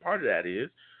big part of that is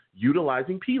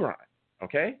utilizing Pirine,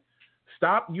 okay?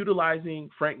 Stop utilizing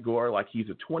Frank Gore like he's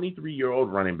a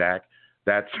 23-year-old running back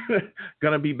that's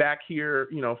going to be back here,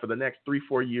 for the next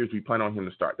 3-4 years. We plan on him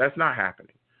to start. That's not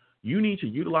happening. You need to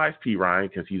utilize Pirine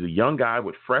because he's a young guy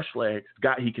with fresh legs.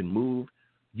 He can move.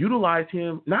 Utilize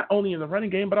him not only in the running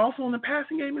game, but also in the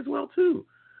passing game as well, too.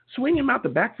 Swing him out the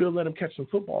backfield, let him catch some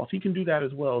footballs. He can do that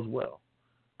as well.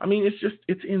 I mean,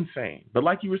 it's insane. But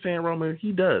like you were saying, Roman,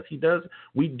 he does.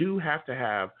 We do have to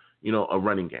have, a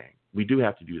running game. We do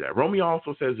have to do that. Romeo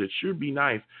also says it should be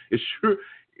nice. It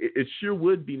sure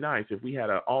would be nice if we had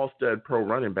an all-stud pro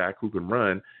running back who can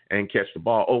run and catch the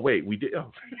ball. Oh, wait, we did.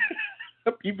 Oh.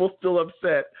 People still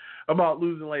upset about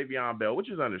losing Le'Veon Bell,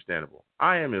 which is understandable.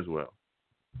 I am as well.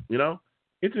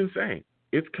 It's insane.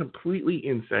 It's completely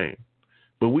insane.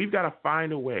 But we've got to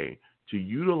find a way to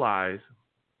utilize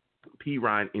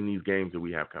Pirine in these games that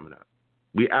we have coming up.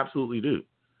 We absolutely do.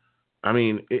 I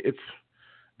mean, it's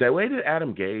the way that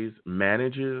Adam Gase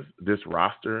manages this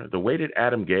roster, the way that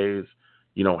Adam Gase,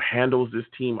 handles this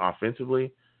team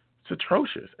offensively, it's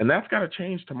atrocious. And that's got to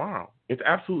change tomorrow. It's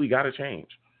absolutely got to change.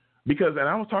 Because, and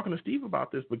I was talking to Steve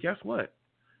about this, but guess what?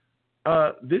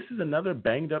 This is another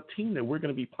banged up team that we're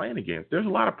going to be playing against. There's a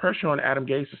lot of pressure on Adam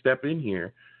Gase to step in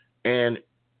here and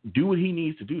do what he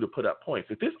needs to do to put up points.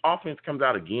 If this offense comes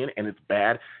out again and it's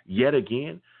bad yet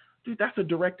again, dude, that's a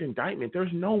direct indictment. There's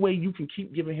no way you can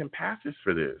keep giving him passes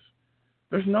for this.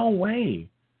 There's no way.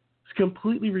 It's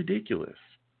completely ridiculous.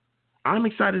 I'm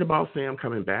excited about Sam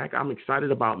coming back. I'm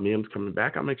excited about Mims coming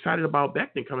back. I'm excited about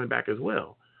Becton coming back as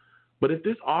well. But if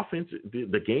this offense,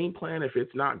 the game plan, if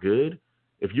it's not good,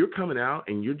 if you're coming out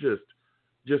and you're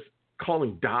just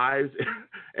calling dives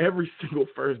every single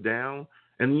first down,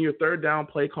 and then your third down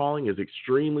play calling is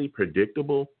extremely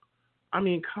predictable, I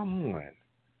mean, come on.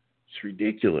 It's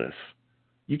ridiculous.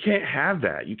 You can't have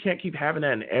that. You can't keep having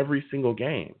that in every single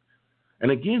game. And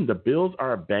again, the Bills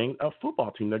are a banged-up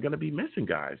football team. They're going to be missing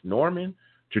guys. Norman,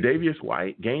 Tre'Davious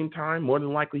White, game time, more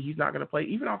than likely he's not going to play.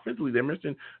 Even offensively, they're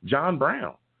missing John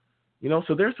Brown.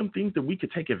 So there's some things that we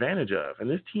could take advantage of, and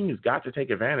this team has got to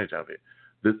take advantage of it.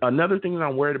 Another thing that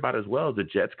I'm worried about as well is the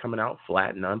Jets coming out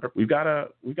flat and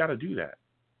unprepared. We've got to do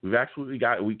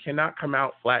that. We cannot come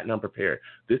out flat and unprepared.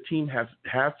 This team has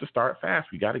to start fast.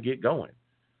 We got to get going.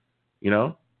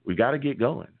 We got to get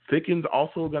going. Thickens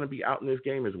also going to be out in this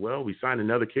game as well. We signed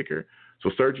another kicker, so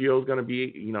Sergio's going to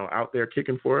be out there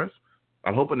kicking for us.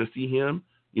 I'm hoping to see him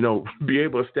be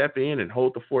able to step in and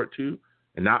hold the fort too,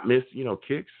 and not miss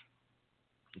kicks.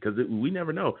 Because we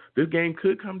never know. This game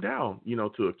could come down,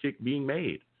 to a kick being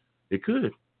made. It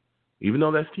could, even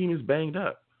though this team is banged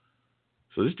up.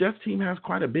 So this Jets team has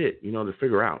quite a bit, to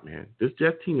figure out, man. This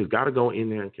Jets team has got to go in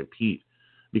there and compete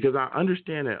because I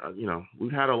understand that,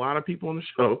 we've had a lot of people on the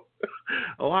show.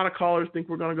 A lot of callers think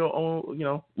we're going to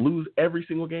go, lose every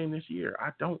single game this year.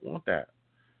 I don't want that.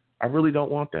 I really don't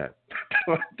want that.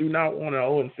 I do not want an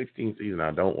 0-16 season.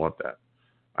 I don't want that.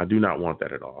 I do not want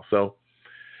that at all. So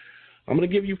I'm going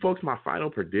to give you folks my final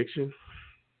prediction.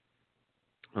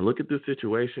 I look at this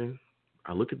situation.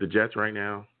 I look at the Jets right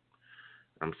now.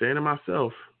 I'm saying to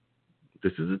myself,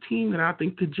 this is a team that I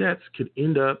think the Jets could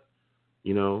end up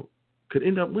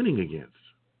winning against.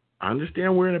 I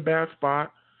understand we're in a bad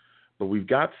spot, but we've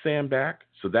got Sam back,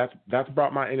 so that's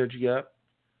brought my energy up.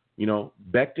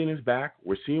 Becton is back.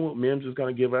 We're seeing what Mims is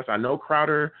going to give us. I know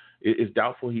Crowder is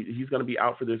doubtful. He's going to be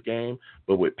out for this game,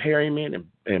 but with Perryman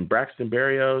and Braxton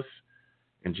Berrios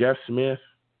and Jeff Smith,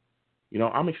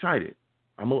 I'm excited.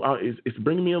 It's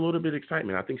bringing me a little bit of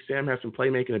excitement. I think Sam has some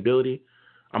playmaking ability.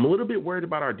 I'm a little bit worried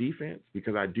about our defense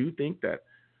because I do think that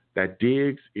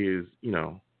Diggs is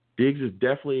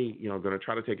definitely, going to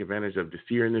try to take advantage of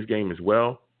Desir in this game as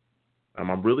well.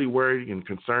 I'm really worried and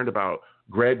concerned about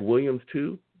Greg Williams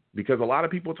too, because a lot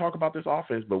of people talk about this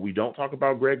offense, but we don't talk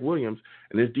about Greg Williams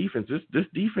and this defense. This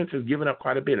defense has given up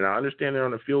quite a bit, and I understand they're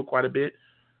on the field quite a bit,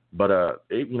 but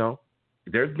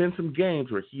there's been some games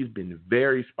where he's been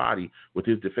very spotty with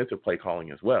his defensive play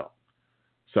calling as well.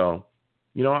 So,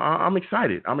 I'm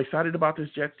excited. I'm excited about this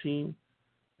Jets team.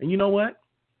 And you know what?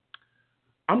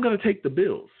 I'm going to take the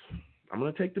Bills. I'm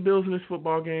going to take the Bills in this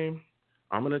football game.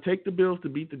 I'm going to take the Bills to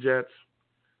beat the Jets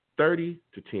 30-10.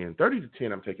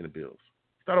 30-10, I'm taking the Bills.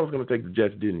 Thought I was going to take the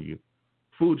Jets, didn't you?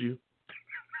 Fooled you.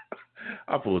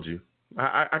 I fooled you.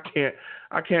 I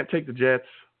can't take the Jets.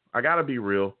 I got to be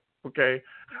real, okay?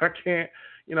 I can't,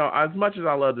 as much as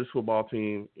I love this football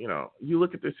team, you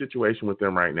look at this situation with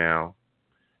them right now,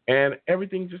 and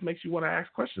everything just makes you want to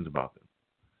ask questions about them.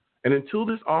 And until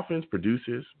this offense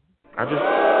produces, I can't.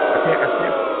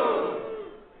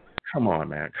 Come on,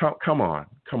 man. Come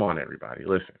on, everybody.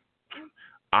 Listen,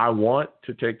 I want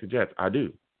to take the Jets. I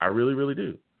do. I really, really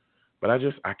do. But I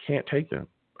can't take them.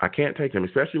 I can't take them,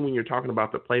 especially when you're talking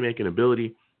about the playmaking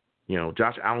ability.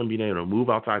 Josh Allen being able to move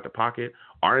outside the pocket,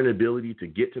 our inability to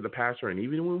get to the passer, and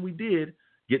even when we did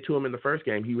get to him in the first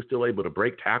game, he was still able to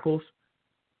break tackles.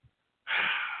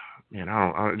 Man,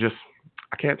 I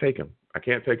can't take him. I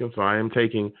can't take him, so I am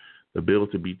taking the Bills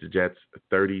to beat the Jets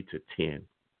 30-10.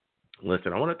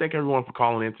 Listen, I want to thank everyone for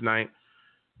calling in tonight.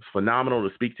 It's phenomenal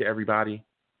to speak to everybody.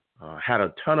 Had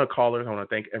a ton of callers. I want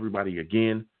to thank everybody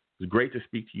again. It was great to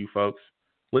speak to you folks.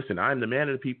 Listen, I'm the man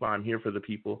of the people. I'm here for the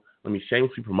people. Let me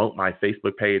shamelessly promote my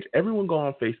Facebook page. Everyone go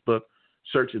on Facebook,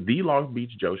 search The Long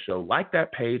Beach Joe Show. Like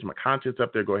that page. My content's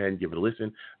up there. Go ahead and give it a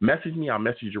listen. Message me. I'll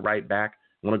message you right back.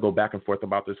 I want to go back and forth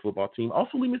about this football team.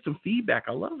 Also, leave me some feedback.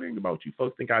 I love hearing about what you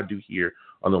folks think I do here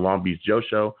on the Long Beach Joe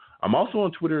Show. I'm also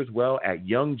on Twitter as well at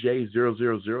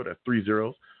YoungJ000. That's 3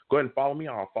 zeros. Go ahead and follow me.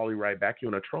 I'll follow you right back.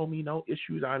 You want to troll me? No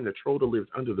issues. I'm the troll that lives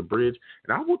under the bridge.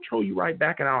 And I will troll you right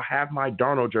back, and I'll have my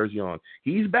Darnold jersey on.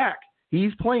 He's back.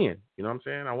 He's playing. You know what I'm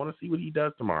saying? I want to see what he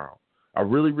does tomorrow. I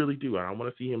really, really do. And I want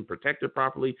to see him protected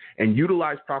properly and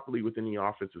utilized properly within the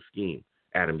offensive scheme,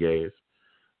 Adam Gaze.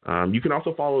 You can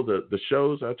also follow the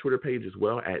show's Twitter page as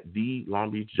well at The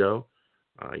Long Beach Joe.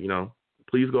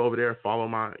 Please go over there, follow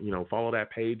follow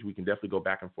that page. We can definitely go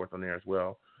back and forth on there as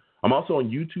well. I'm also on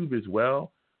YouTube as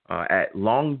well at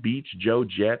Long Beach Joe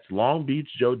Jets. Long Beach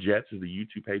Joe Jets is the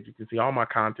YouTube page. You can see all my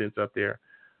contents up there.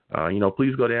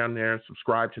 Please go down there,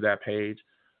 subscribe to that page,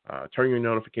 turn your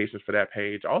notifications for that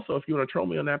page. Also, if you want to troll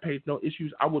me on that page, no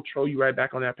issues. I will troll you right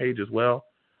back on that page as well.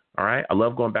 All right. I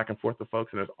love going back and forth with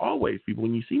folks. And as always, people,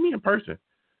 when you see me in person,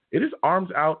 it is arms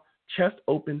out, chest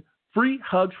open, free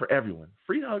hugs for everyone.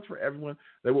 Free hugs for everyone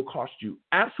that will cost you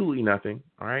absolutely nothing.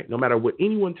 All right. No matter what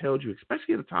anyone tells you,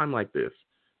 especially at a time like this,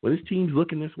 when this team's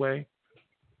looking this way,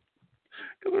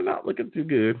 because they're not looking too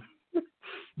good,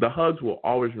 the hugs will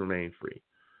always remain free.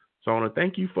 So I want to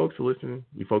thank you folks for listening.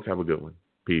 You folks have a good one.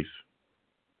 Peace.